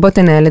 שבו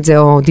תנהל את זה,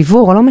 או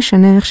דיבור, או לא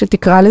משנה איך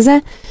שתקרא לזה,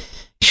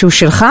 שהוא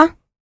שלך,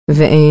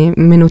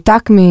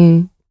 ומנותק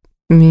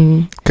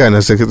כן,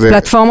 אז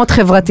פלטפורמות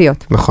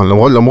חברתיות. נכון,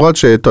 למרות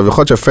שטוב,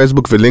 יכול להיות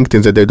שהפייסבוק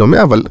ולינקדאין זה די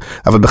דומה,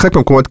 אבל בחלק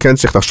מהמקומות כן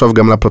צריך לחשוב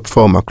גם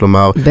לפלטפורמה,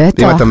 כלומר,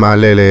 אם אתה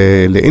מעלה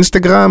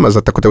לאינסטגרם, אז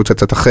אתה כותב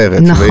קצת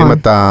אחרת, ואם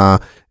אתה,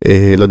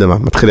 לא יודע מה,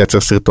 מתחיל לייצר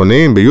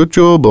סרטונים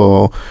ביוטיוב,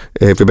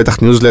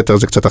 ובטח ניוזלטר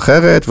זה קצת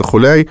אחרת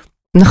וכולי.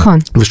 נכון.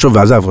 ושוב,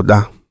 ואז העבודה,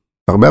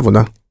 הרבה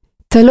עבודה.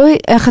 תלוי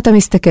איך אתה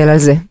מסתכל על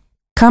זה.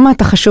 כמה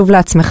אתה חשוב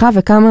לעצמך,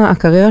 וכמה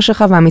הקריירה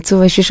שלך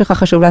והמיצוב האישי שלך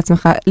חשוב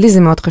לעצמך, לי זה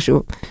מאוד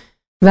חשוב.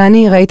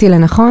 ואני ראיתי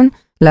לנכון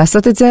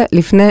לעשות את זה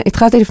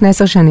התחלתי לפני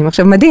 10 שנים.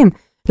 עכשיו מדהים,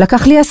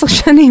 לקח לי 10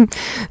 שנים.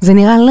 זה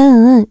נראה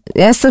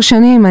 10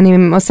 שנים, אני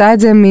עושה את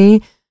זה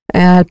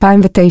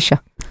מ-2009.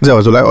 זהו,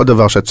 אז אולי עוד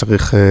דבר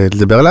שצריך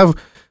לדבר עליו,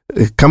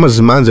 כמה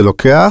זמן זה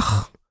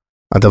לוקח,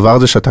 הדבר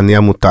הזה שאתה נהיה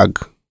מותג?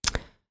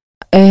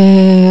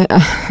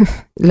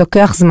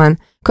 לוקח זמן.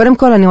 קודם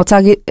כל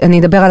אני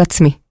אדבר על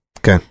עצמי.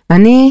 כן.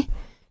 אני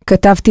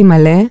כתבתי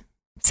מלא,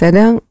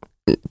 בסדר?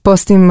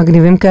 פוסטים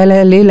מגניבים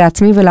כאלה לי,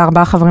 לעצמי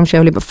ול4 חברים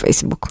שהיו לי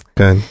בפייסבוק.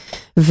 כן.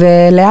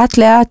 ולאט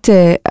לאט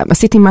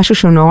עשיתי משהו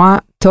שהוא נורא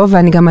טוב,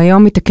 ואני גם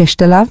היום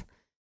מתעקשת עליו.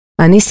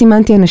 אני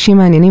סימנתי אנשים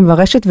מעניינים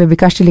ברשת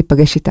וביקשתי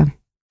להיפגש איתם.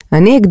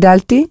 אני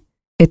הגדלתי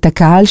את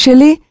הקהל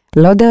שלי,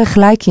 לא דרך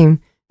לייקים,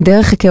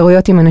 דרך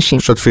היכרויות עם אנשים.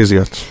 פשוט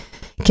פיזיות.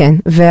 כן,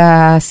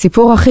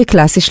 והסיפור הכי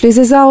קלאסי שלי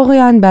זה זוהר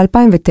אוריאן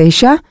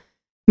ב-2009,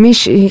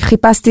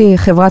 חיפשתי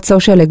חברת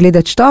סושיאל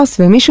לגלידת שטוס,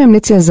 ומישהו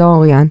המליץ לי על זוהר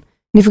אוריאן.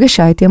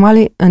 נפגשה איתי, אמרה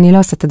לי, אני לא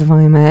עושה את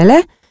הדברים האלה,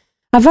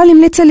 אבל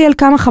המליצה לי על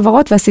כמה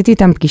חברות ועשיתי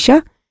איתם פגישה,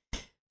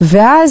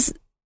 ואז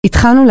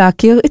התחלנו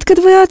להכיר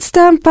התכתבויות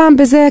סתם פעם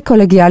בזה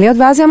קולגיאליות,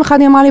 ואז יום אחד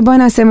היא אמרה לי, בואי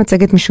נעשה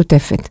מצגת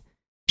משותפת.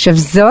 עכשיו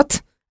זאת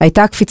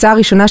הייתה הקפיצה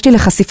הראשונה שלי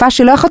לחשיפה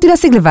שלא יכולתי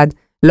להשיג לבד.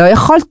 לא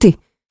יכולתי.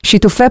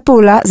 שיתופי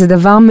פעולה זה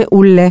דבר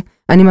מעולה.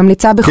 אני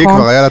ממליצה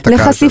בחום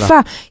לחשיפה.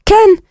 כן,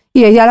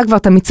 היה לה כבר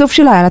את המיצוב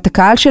שלה, היה לה את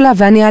הקהל שלה,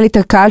 ואני היה לי את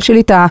הקהל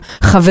שלי, את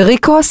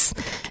החבריקוס,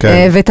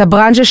 ואת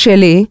הברנז'ה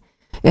שלי,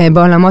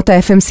 בעולמות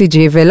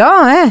ה-FMCG,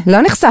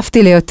 לא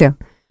נחשפתי לי יותר.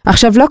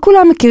 עכשיו, לא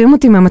כולם מכירים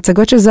אותי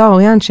מהמצגות של זוהר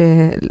אוריאן,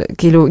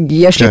 שכאילו,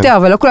 יש יותר,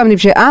 אבל לא כולם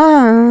יודעים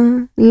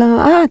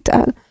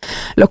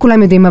לא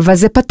כולם יודעים, אבל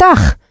זה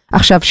פתח.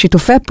 עכשיו,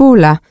 שיתופי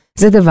פעולה,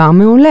 זה דבר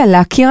מעולה,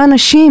 להכיר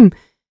אנשים,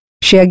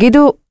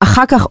 שיגידו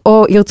אחר כך,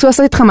 או ירצו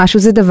לעשות איתך משהו,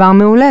 זה דבר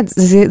מעולה,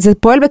 זה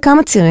פועל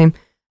בכמה צירים.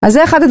 אז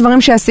זה אחד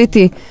הדברים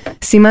שעשיתי,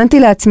 סימנתי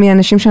לעצמי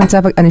אנשים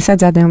אני עושה את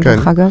זה עד היום,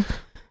 דרך אגב,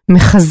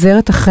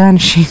 מחזרת אחרי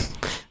אנשים,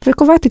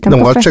 וקובעת איתם קפה.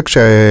 למרות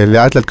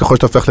שכשלאט לאט ככל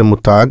שאתה הופך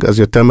למותג, אז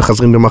יותר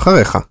מחזרים גם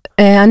אחריך.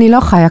 אני לא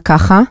חיה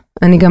ככה,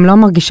 אני גם לא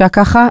מרגישה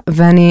ככה,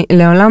 ואני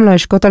לעולם לא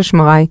אשקוט על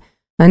שמריי.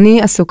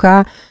 אני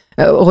עסוקה,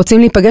 רוצים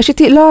להיפגש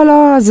איתי?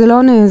 לא,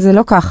 זה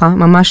לא ככה,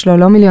 ממש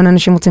לא מיליון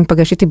אנשים רוצים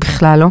להיפגש איתי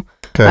בכלל לא.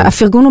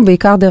 הפרגון הוא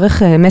בעיקר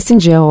דרך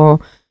מסנג'ר או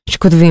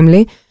שכותבים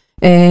לי,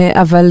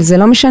 אבל זה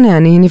לא משנה,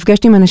 אני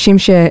נפגשת עם אנשים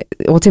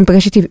שרוצים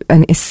להיפגש איתי,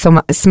 אני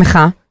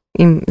שמחה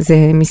אם זה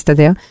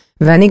מסתדר,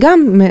 ואני גם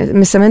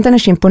מסמנת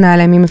אנשים, פונה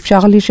עליהם אם אפשר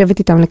לשבת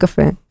איתם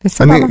לקפה.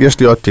 יש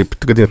לי עוד טיפ,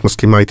 תגידי את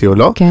מסכימה איתי או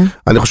לא. כן.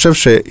 אני חושב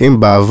שאם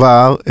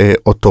בעבר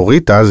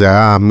אוטוריטה זה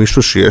היה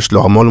מישהו שיש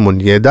לו המון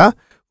ידע,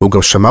 הוא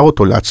גם שמר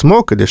אותו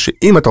לעצמו, כדי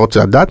שאם אתה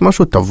רוצה לדעת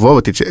משהו, תבוא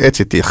ותתייעץ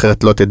איתי,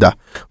 אחרת לא תדע.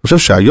 אני חושב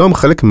שהיום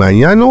חלק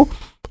מהעניין הוא,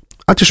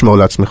 אל תשמור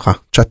לעצמך,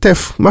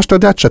 תשתף, מה שאתה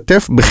יודע,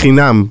 תשתף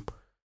בחינם.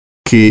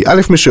 כי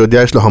א' מי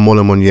שיודע יש לו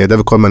המון ידע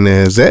וכל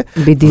מיני זה.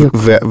 בדיוק.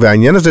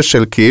 והעניין הזה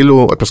של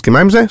כאילו, את מסכימה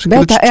עם זה?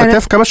 שכאילו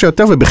תשתף כמה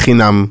שיותר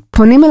ובחינם.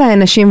 פונים אליי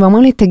אנשים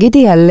ואומרים לי,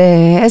 תגידי על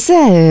איזה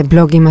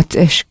בלוגים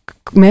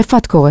מאיפה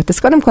את קוראת? אז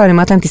קודם כל אני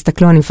אומרת להם,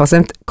 תסתכלו, אני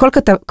מפרסמת,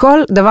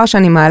 כל דבר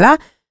שאני מעלה,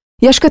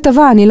 יש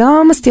כתבה, אני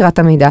לא מסתירה את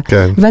המידע.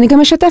 כן. ואני גם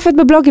משתפת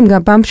בבלוגים,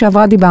 גם פעם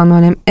שעברה דיברנו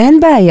עליהם, אין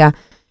בעיה.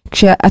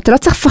 אתה לא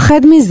צריך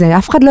לפחד מזה,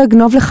 אף אחד לא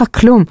יגנוב לך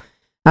כלום.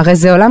 הרי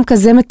זה עולם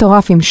כזה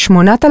מטורף, עם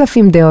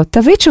 8,000 דעות,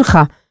 תביא את שלך.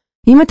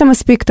 אם אתה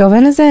מספיק טוב,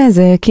 אין לזה,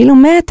 זה כאילו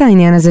מת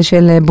העניין הזה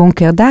של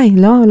בונקר, די,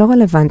 לא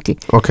רלוונטי.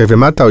 אוקיי,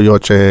 ומה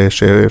הטעויות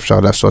שאפשר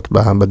לעשות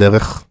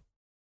בדרך?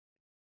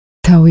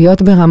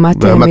 טעויות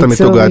ברמת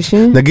מיצוב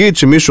אישי? נגיד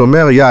שמישהו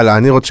אומר, יאללה,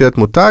 אני רוצה להיות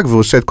מותג,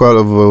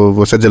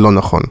 והוא עושה את זה לא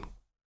נכון.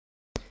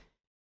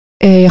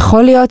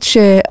 יכול להיות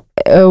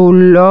שהוא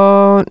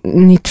לא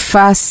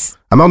נתפס.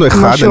 אמרנו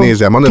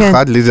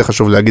אחד, לי זה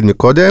חשוב להגיד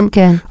מקודם.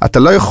 כן. אתה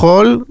לא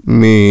יכול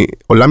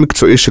מעולם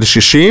מקצועי של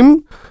 60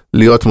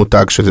 להיות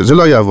מותג שזה, זה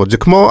לא יעבוד. זה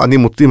כמו,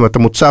 אם אתה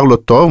מוצר לא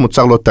טוב,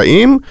 מוצר לא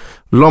טעים,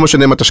 לא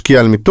משנה מה תשקיע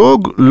על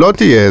מיתוג, לא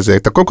תהיה זה.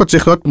 אתה קודם כל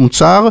צריך להיות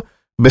מוצר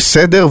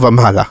בסדר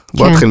ומעלה.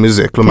 בוא נתחיל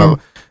מזה. כלומר,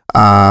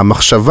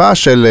 המחשבה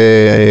של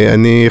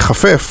אני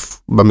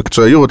חפף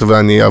במקצועיות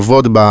ואני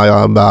אעבוד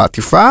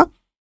בעטיפה,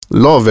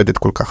 לא עובדת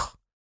כל כך.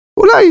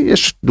 אולי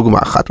יש דוגמה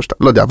אחת או שתיים,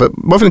 לא יודע, אבל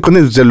באופן עקרוני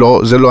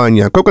זה לא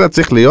העניין. קודם כל אתה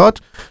צריך להיות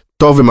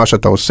טוב במה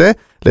שאתה עושה,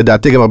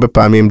 לדעתי גם הרבה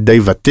פעמים די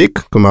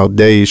ותיק, כלומר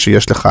די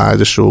שיש לך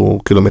איזשהו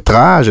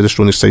קילומטראז',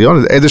 איזשהו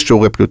ניסיון,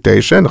 איזשהו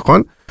רפיוטיישן,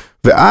 נכון?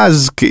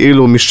 ואז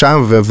כאילו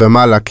משם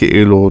ומעלה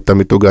כאילו את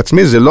המיתוג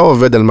העצמי, זה לא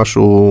עובד על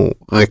משהו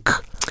ריק.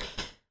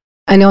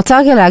 אני רוצה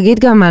רגע להגיד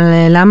גם על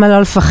למה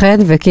לא לפחד,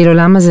 וכאילו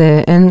למה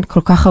זה אין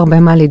כל כך הרבה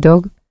מה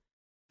לדאוג.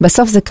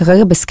 בסוף זה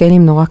כרגע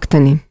בסקיילים נורא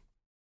קטנים.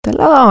 אתה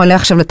לא עולה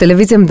עכשיו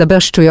לטלוויזיה מדבר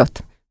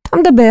שטויות. אתה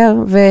מדבר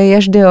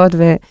ויש דעות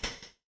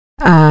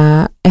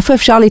איפה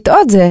אפשר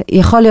לטעות זה,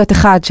 יכול להיות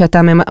אחד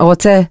שאתה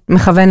רוצה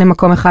מכוון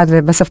למקום אחד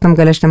ובסוף אתה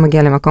מגלה שאתה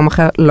מגיע למקום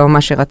אחר, לא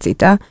מה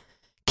שרצית.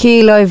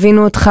 כי לא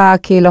הבינו אותך,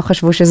 כי לא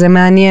חשבו שזה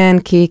מעניין,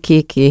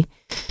 כי.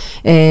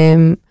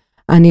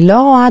 אני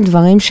לא רואה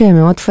דברים שהם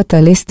מאוד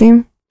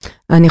פטליסטיים.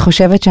 אני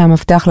חושבת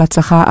שהמפתח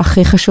להצלחה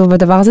הכי חשוב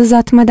בדבר הזה זה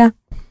התמדה.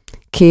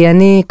 כי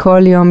אני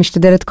כל יום,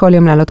 משתדלת כל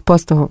יום לעלות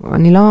פוסט,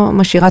 אני לא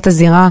משאירה את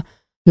הזירה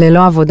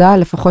ללא עבודה,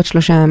 לפחות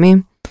 3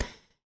 ימים.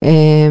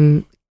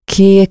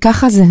 כי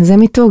ככה זה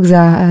מיתוג,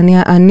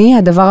 אני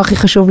הדבר הכי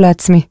חשוב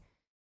לעצמי.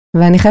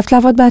 ואני חייבת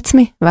לעבוד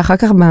בעצמי, ואחר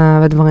כך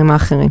בדברים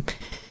האחרים.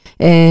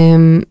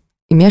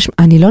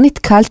 אני לא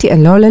נתקלתי,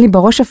 לא עולה לי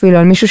בראש אפילו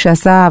על מישהו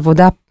שעשה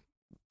עבודה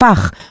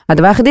פח.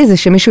 הדבר היחידי זה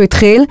שמישהו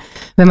התחיל,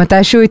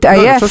 ומתי שהוא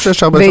התעייף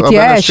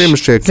והתייאש.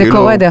 זה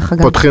קורה דרך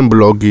אגב. פותחים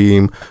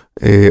בלוגים,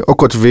 או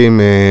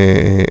כותבים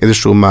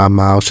איזשהו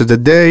מאמר, שזה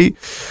די...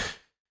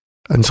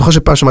 אני זוכר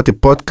שפעם שמעתי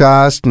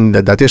פודקאסט,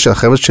 לדעתי של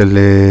החבר'ה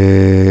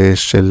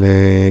של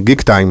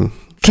גיק טיים,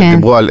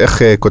 שדיברו על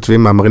איך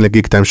כותבים מאמרים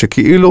לגיק טיים,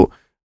 שכאילו,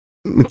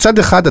 מצד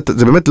אחד,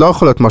 זה באמת לא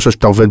יכול להיות משהו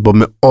שאתה עובד בו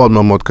מאוד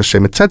מאוד מאוד קשה.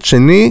 מצד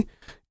שני,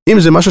 אם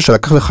זה משהו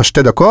שלקח לך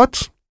 2 דקות,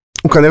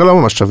 הוא כנראה לא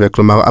ממש שווה.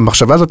 כלומר,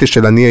 המחשבה הזאת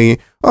של אני,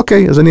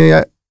 אוקיי, אז אני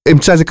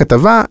אמצא איזה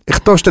כתבה,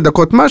 אכתוב 2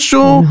 דקות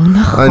משהו,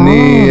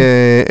 אני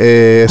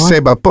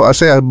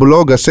אעשה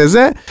בלוג, אעשה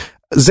זה,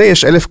 זה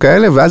יש 1000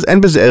 כאלה, ואז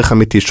אין בזה ערך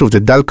אמיתי. שוב, זה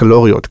דל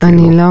קלוריות.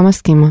 אני לא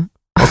מסכימה.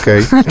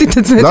 אוקיי.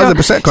 לא, זה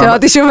בסדר.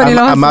 שאלתי שוב, אני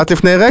לא מסכימה. אמרת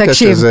לפני רגע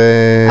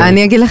שזה...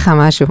 אני אגיד לך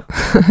משהו.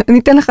 אני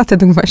אתן לך את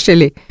הדוגמה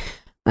שלי.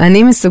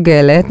 אני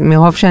מסוגלת,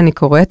 מרוב שאני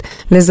קוראת,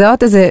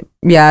 לזהות איזה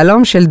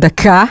יעלום של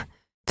דקה,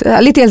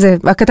 עליתי על זה,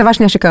 הכתבה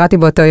השנייה שקראתי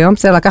באותו יום,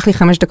 בסדר, לקח לי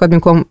 5 דקות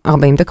במקום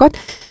 40 דקות,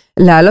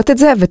 להעלות את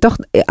זה, ותוך,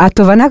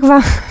 התובנה כבר,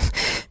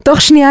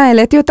 תוך שנייה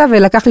העליתי אותה,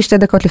 ולקח לי 2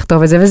 דקות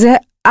לכתוב את זה, וזה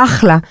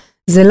אחלה.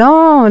 זה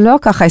לא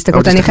ככה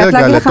הסתכלות, אני חייבת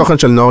להגיד לך. אבל תסתכל לתוכן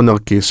של נאור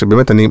נרקיס,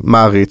 שבאמת אני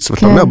מעריץ,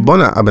 ואתה אומר,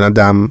 בונה, הבן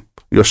אדם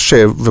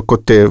יושב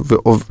וכותב,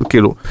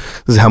 וכאילו,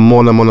 זה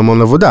המון המון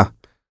המון עבודה.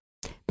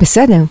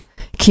 בסדר,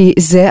 כי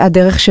זה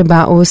הדרך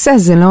שבה הוא עושה,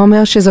 זה לא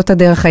אומר שזאת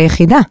הדרך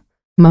היחידה,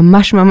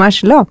 ממש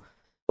ממש לא.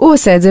 הוא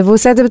עושה את זה, והוא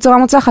עושה את זה בצורה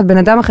מוצלחת, בן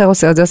אדם אחר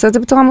עושה את זה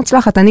בצורה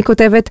מוצלחת, אני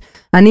כותבת,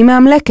 אני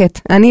מאמלקת,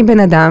 אני בן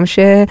אדם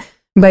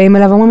שבאים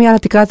אליו ואומרים, יאללה,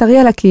 תקרא את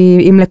אריאלה, כי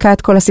היא המלקה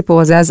את כל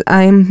הסיפור הזה, אז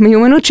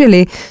המיומנות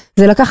שלי,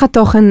 זה לקחת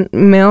תוכן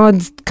מאוד,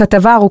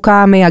 כתבה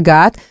ארוכה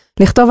מייגעת,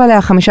 לכתוב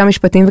עליה 5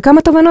 משפטים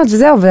וכמה תובנות,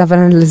 וזהו,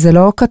 אבל זה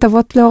לא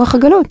כתבות לאורך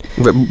הגלות.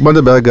 ובוא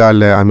נדבר רגע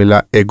על המילה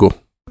אגו.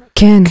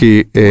 כן.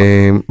 כי,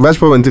 ואז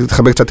פה אני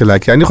תתחבר קצת אליי,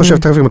 כי אני חושב,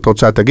 תכף אם את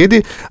רוצה תגידי,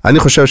 אני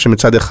חושב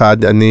שמצד אחד,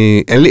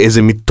 אין לי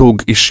איזה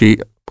מיתוג אישי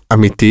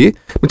אמיתי,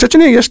 מצד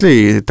שני יש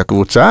לי את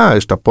הקבוצה,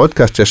 יש את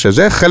הפודקאסט, יש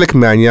שזה, חלק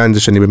מהעניין זה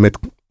שאני באמת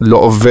לא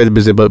עובד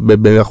בזה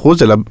ב100%,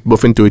 אלא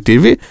באופן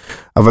אינטואיטיבי,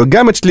 אבל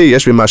גם אצלי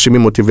יש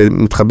ומאשימים אותי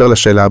ומתחבר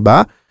לשאלה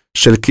הבאה,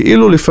 של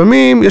כאילו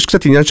לפעמים יש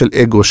קצת עניין של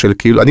אגו, של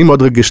כאילו, אני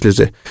מאוד רגיש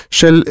לזה,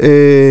 של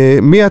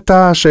מי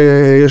אתה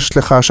שיש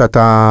לך,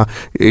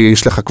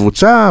 יש לך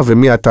קבוצה,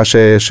 ומי אתה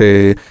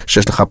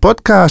שיש לך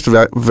פודקאסט,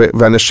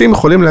 ואנשים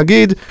יכולים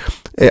להגיד,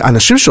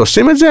 אנשים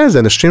שעושים את זה, זה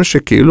אנשים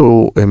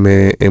שכאילו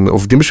הם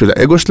עובדים בשביל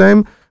האגו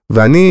שלהם,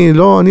 ואני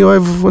לא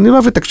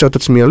אוהב לתקשר את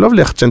עצמי, אני לא אוהב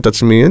ליחצן את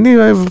עצמי, אני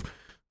אוהב,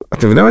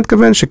 אתם מבינים מה אני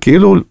מתכוון?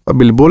 שכאילו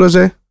הבלבול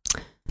הזה.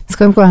 אז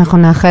קודם כל אנחנו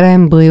נאחל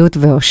להם בריאות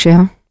ואושר,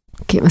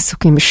 כי הם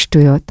עסוקים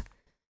בשטויות.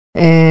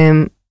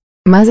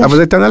 אבל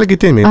זה טענה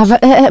לגיטימית.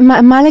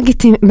 מה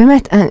לגיטימי?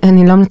 באמת,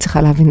 אני לא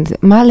מצליחה להבין את זה.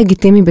 מה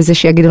לגיטימי בזה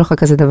שיגידו לך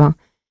כזה דבר?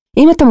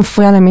 אם אתה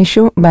מפריע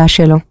למישהו, בעיה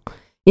שלו.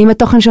 אם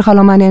התוכן שלך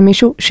לא מעניין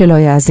מישהו, שלא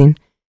יאזין.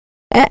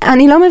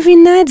 אני לא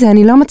מבינה את זה,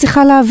 אני לא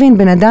מצליחה להבין.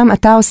 בן אדם,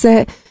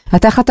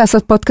 אתה יכול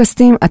לעשות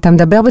פודקאסטים, אתה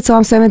מדבר בצורה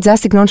מסוימת, זה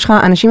הסגנון שלך,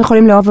 אנשים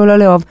יכולים לאהוב או לא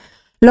לאהוב.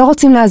 לא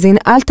רוצים להאזין,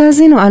 אל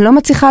תאזינו, אני לא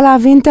מצליחה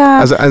להבין את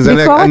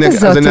הביקורת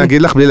הזאת. אז אני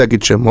אגיד לך בלי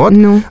להגיד שמות,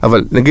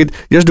 אבל נגיד,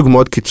 יש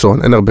דוגמאות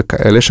קיצון, אין הרבה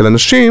כאלה, של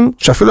אנשים,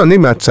 שאפילו אני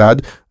מהצד,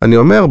 אני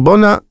אומר,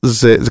 בונה,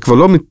 זה כבר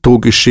לא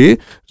מיתוג אישי,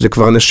 זה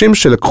כבר אנשים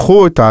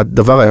שלקחו את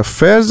הדבר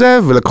היפה הזה,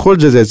 ולקחו את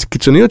זה, זה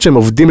קיצוניות שהם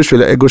עובדים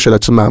בשביל האגו של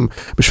עצמם,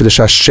 בשביל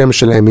שהשם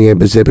שלהם יהיה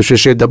בזה, בשביל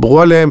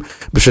שידברו עליהם,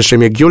 בשביל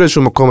שהם יגיעו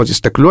לאיזשהו מקום, אז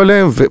יסתכלו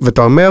עליהם,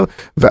 ואתה אומר,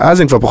 ואז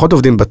הם כבר פחות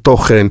עובדים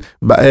בתוכן,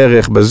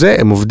 בערך, בזה,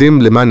 הם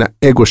עובדים למען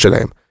האגו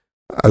שלהם.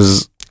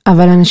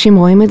 אבל אנשים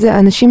רואים את זה,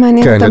 אנשים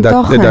מעניין אותם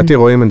תוכן. כן, לדעתי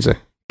רואים את זה.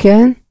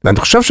 כן? אני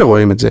חושב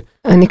שרואים את זה.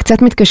 אני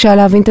קצת מתקשה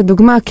להבין את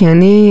הדוגמה, כי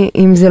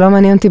אם זה לא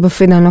מעניין אותי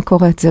בפיד, אני לא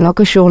קוראת, זה לא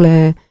קשור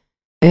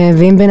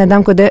ואם בן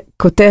אדם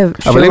כותב...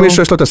 אבל אם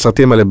מישהו יש לו את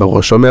הסרטים האלה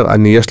בראש, אומר,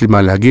 יש לי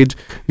מה להגיד,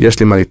 יש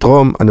לי מה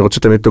לתרום, אני רוצה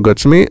את המיתוג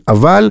עצמי,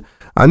 אבל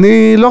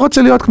אני לא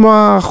רוצה להיות כמו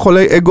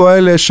החולי אגו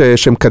האלה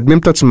שמקדמים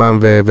את עצמם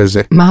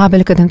וזה. מה רע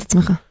בלקדם את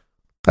עצמך?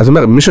 אז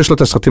אומר, מי שיש לו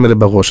את הסרטים האלה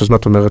בראש, אז מה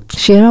את אומרת?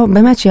 שיהיה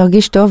באמת,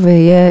 שירגיש טוב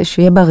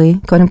ושיהיה בריא,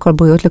 קודם כל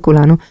בריאות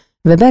לכולנו,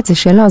 ובית זה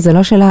שלו, זה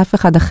לא של אף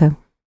אחד אחר.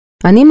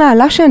 אני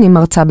מעלה שאני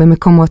מרצה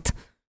במקומות,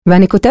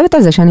 ואני כותבת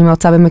על זה שאני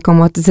מרצה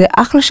במקומות, זה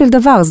אחלה של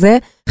דבר, זה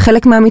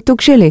חלק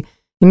מהמיתוג שלי.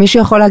 אם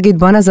מישהו יכול להגיד,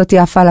 בונה זאת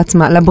יפה על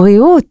עצמה,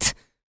 לבריאות.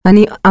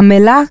 אני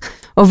עמלה,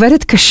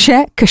 עובדת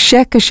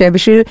קשה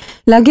בשביל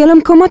להגיע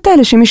למקומות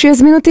האלה, שמישהו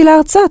יזמין אותי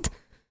להרצות.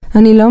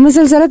 אני לא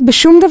מזלזלת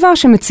בשום דבר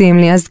שמציעים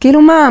לי, אז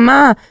כאילו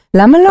מה,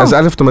 למה לא? אז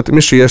א', זאת אומרת,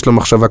 מי שיש לו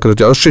מחשבה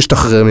כזאת, או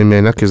שישתחרר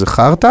ממנה, כי זה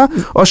חרטה,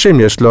 או שאם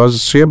יש לו, אז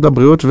שיהיה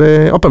בבריאות,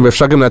 ואופן,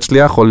 ואפשר גם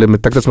להצליח, או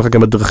למתק את עצמך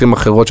גם בדרכים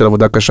אחרות של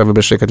עבודה קשה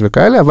ובשקט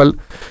וכאלה, אבל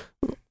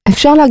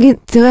אפשר להגיד,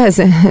 תראה,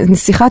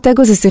 שיחת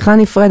אגו זה שיחה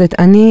נפרדת,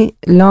 אני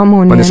לא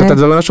מעוניינת. אני אעשה את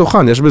זה על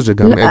השולחן, יש בזה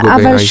גם אגו בעיניי.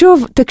 אבל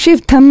שוב, תקשיב,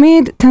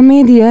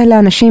 תמיד יהיה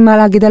לאנשים מה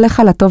להגיד עליך,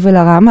 לטוב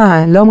ולרע,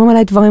 מה, לא אומרים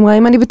עליי דברים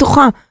רעים, אני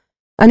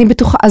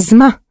בטוחה, אז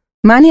מה?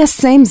 מה אני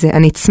אעשה עם זה?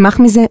 אני אצמח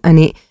מזה,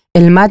 אני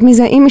אלמד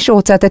מזה, אם מישהו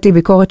רוצה לתת לי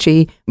ביקורת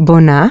שהיא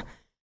בונה,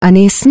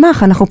 אני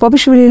אשמח, אנחנו פה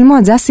בשביל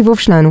ללמוד, זה הסיבוב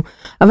שלנו.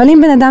 אבל אם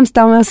בן אדם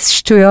סתם אומר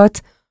שטויות,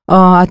 או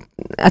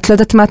את לא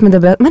יודעת מה את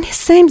מדברת, מה אני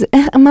אעשה עם זה?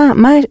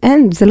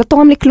 אין, זה לא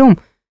תורם לי כלום.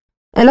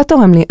 לא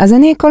תורם לי. אז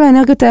כל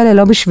האנרגיות האלה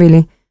לא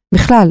בשבילי.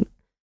 בכלל,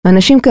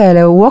 אנשים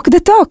כאלה, walk the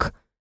talk.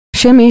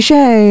 שמי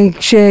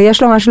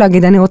שיש לו משהו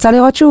להגיד, אני רוצה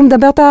לראות שהוא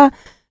מדבר את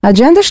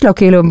האג'נדה שלו,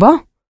 כאילו, בוא.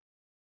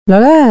 לא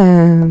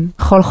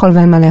לאכול חול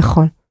ואין מה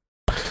לאכול.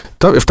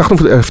 טוב,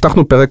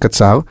 הבטחנו פרק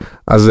קצר,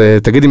 אז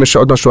תגיד אם יש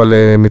עוד משהו על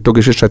מיתוג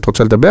אישי שאת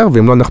רוצה לדבר,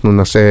 ואם לא אנחנו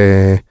נעשה,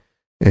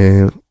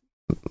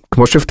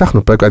 כמו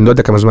שהבטחנו, פרק, אני לא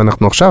יודע כמה זמן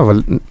אנחנו עכשיו,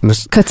 אבל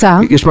קצר.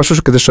 יש משהו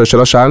כזה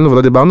שלא שאלנו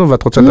ולא דיברנו,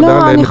 ואת רוצה לדבר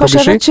על מיתוג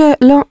אישי?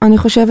 לא, אני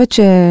חושבת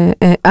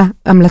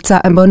המלצה,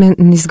 בואו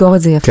נסגור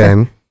את זה יפה. כן.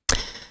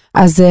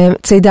 אז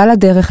צעידה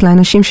לדרך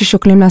לאנשים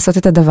ששוקלים לעשות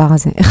את הדבר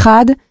הזה. 1,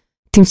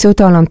 תמצאו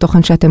את העולם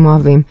תוכן שאתם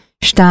אוהבים.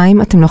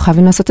 2, אתם לא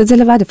חייבים לעשות את זה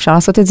לבד, אפשר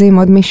לעשות את זה עם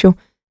עוד מישהו.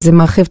 זה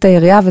מרחיב את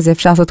היריעה, וזה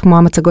אפשר לעשות כמו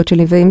המצגות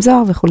שלי ועם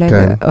זוהר וכולי,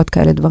 ועוד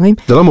כאלה דברים.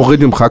 זה לא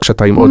מוריד ממך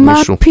כשאתה עם עוד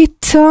מישהו. מה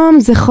פתאום,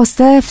 זה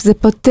חושף, זה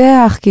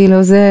פותח,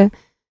 כאילו זה...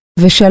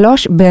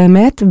 3,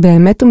 באמת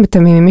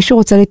ומתמיד, אם מישהו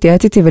רוצה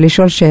להתייעץ איתי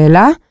ולשאול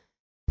שאלה,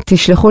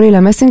 תשלחו לי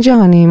למסנג'ר,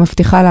 אני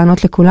מבטיחה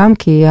לענות לכולם,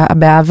 כי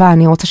באהבה,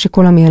 אני רוצה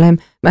שכולם יהיה להם,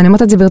 ואני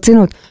אומרת את זה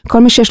ברצינות, כל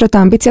מי שיש לו את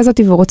האמביציה הזאת,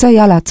 והוא רוצה,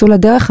 יאללה, צאו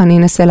לדרך, אני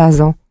אנסה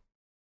לעזור.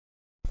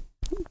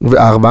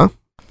 4.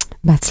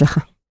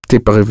 בהצלחה.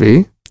 טיפ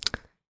הרביעי.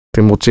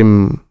 אתם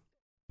רוצים...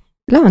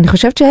 לא, אני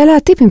חושבת שאלה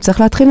הטיפים,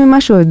 צריך להתחיל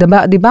ממשהו,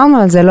 דיברנו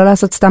על זה, לא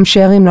לעשות סתם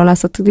שיירים, לא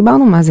לעשות,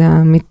 דיברנו מה זה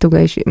המיתוג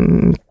האישי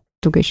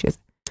הזה.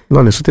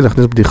 לא, ניסיתי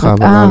להכניס בדיחה,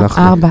 אבל לא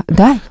הלכתי. 4,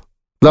 די.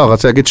 לא,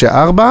 רציתי להגיד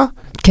ש4,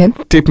 כן.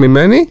 טיפ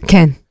ממני?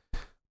 כן.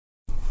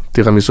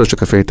 תירמיסו של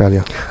קפה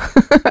איטליה.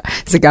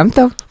 זה גם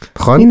טוב.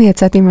 נכון? הנה,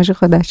 יצאתי עם משהו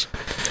חדש.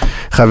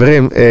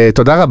 חברים,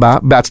 תודה רבה,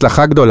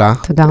 בהצלחה גדולה.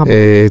 תודה רבה.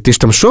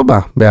 תשתמשו בה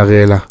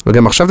באריאלה,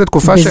 וגם עכשיו זו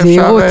תקופה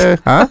שאפשר...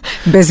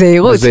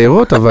 בזהירות.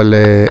 בזהירות, אבל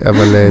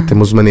אתם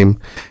מוזמנים.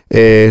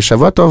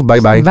 שבוע טוב,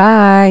 ביי ביי.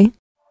 ביי.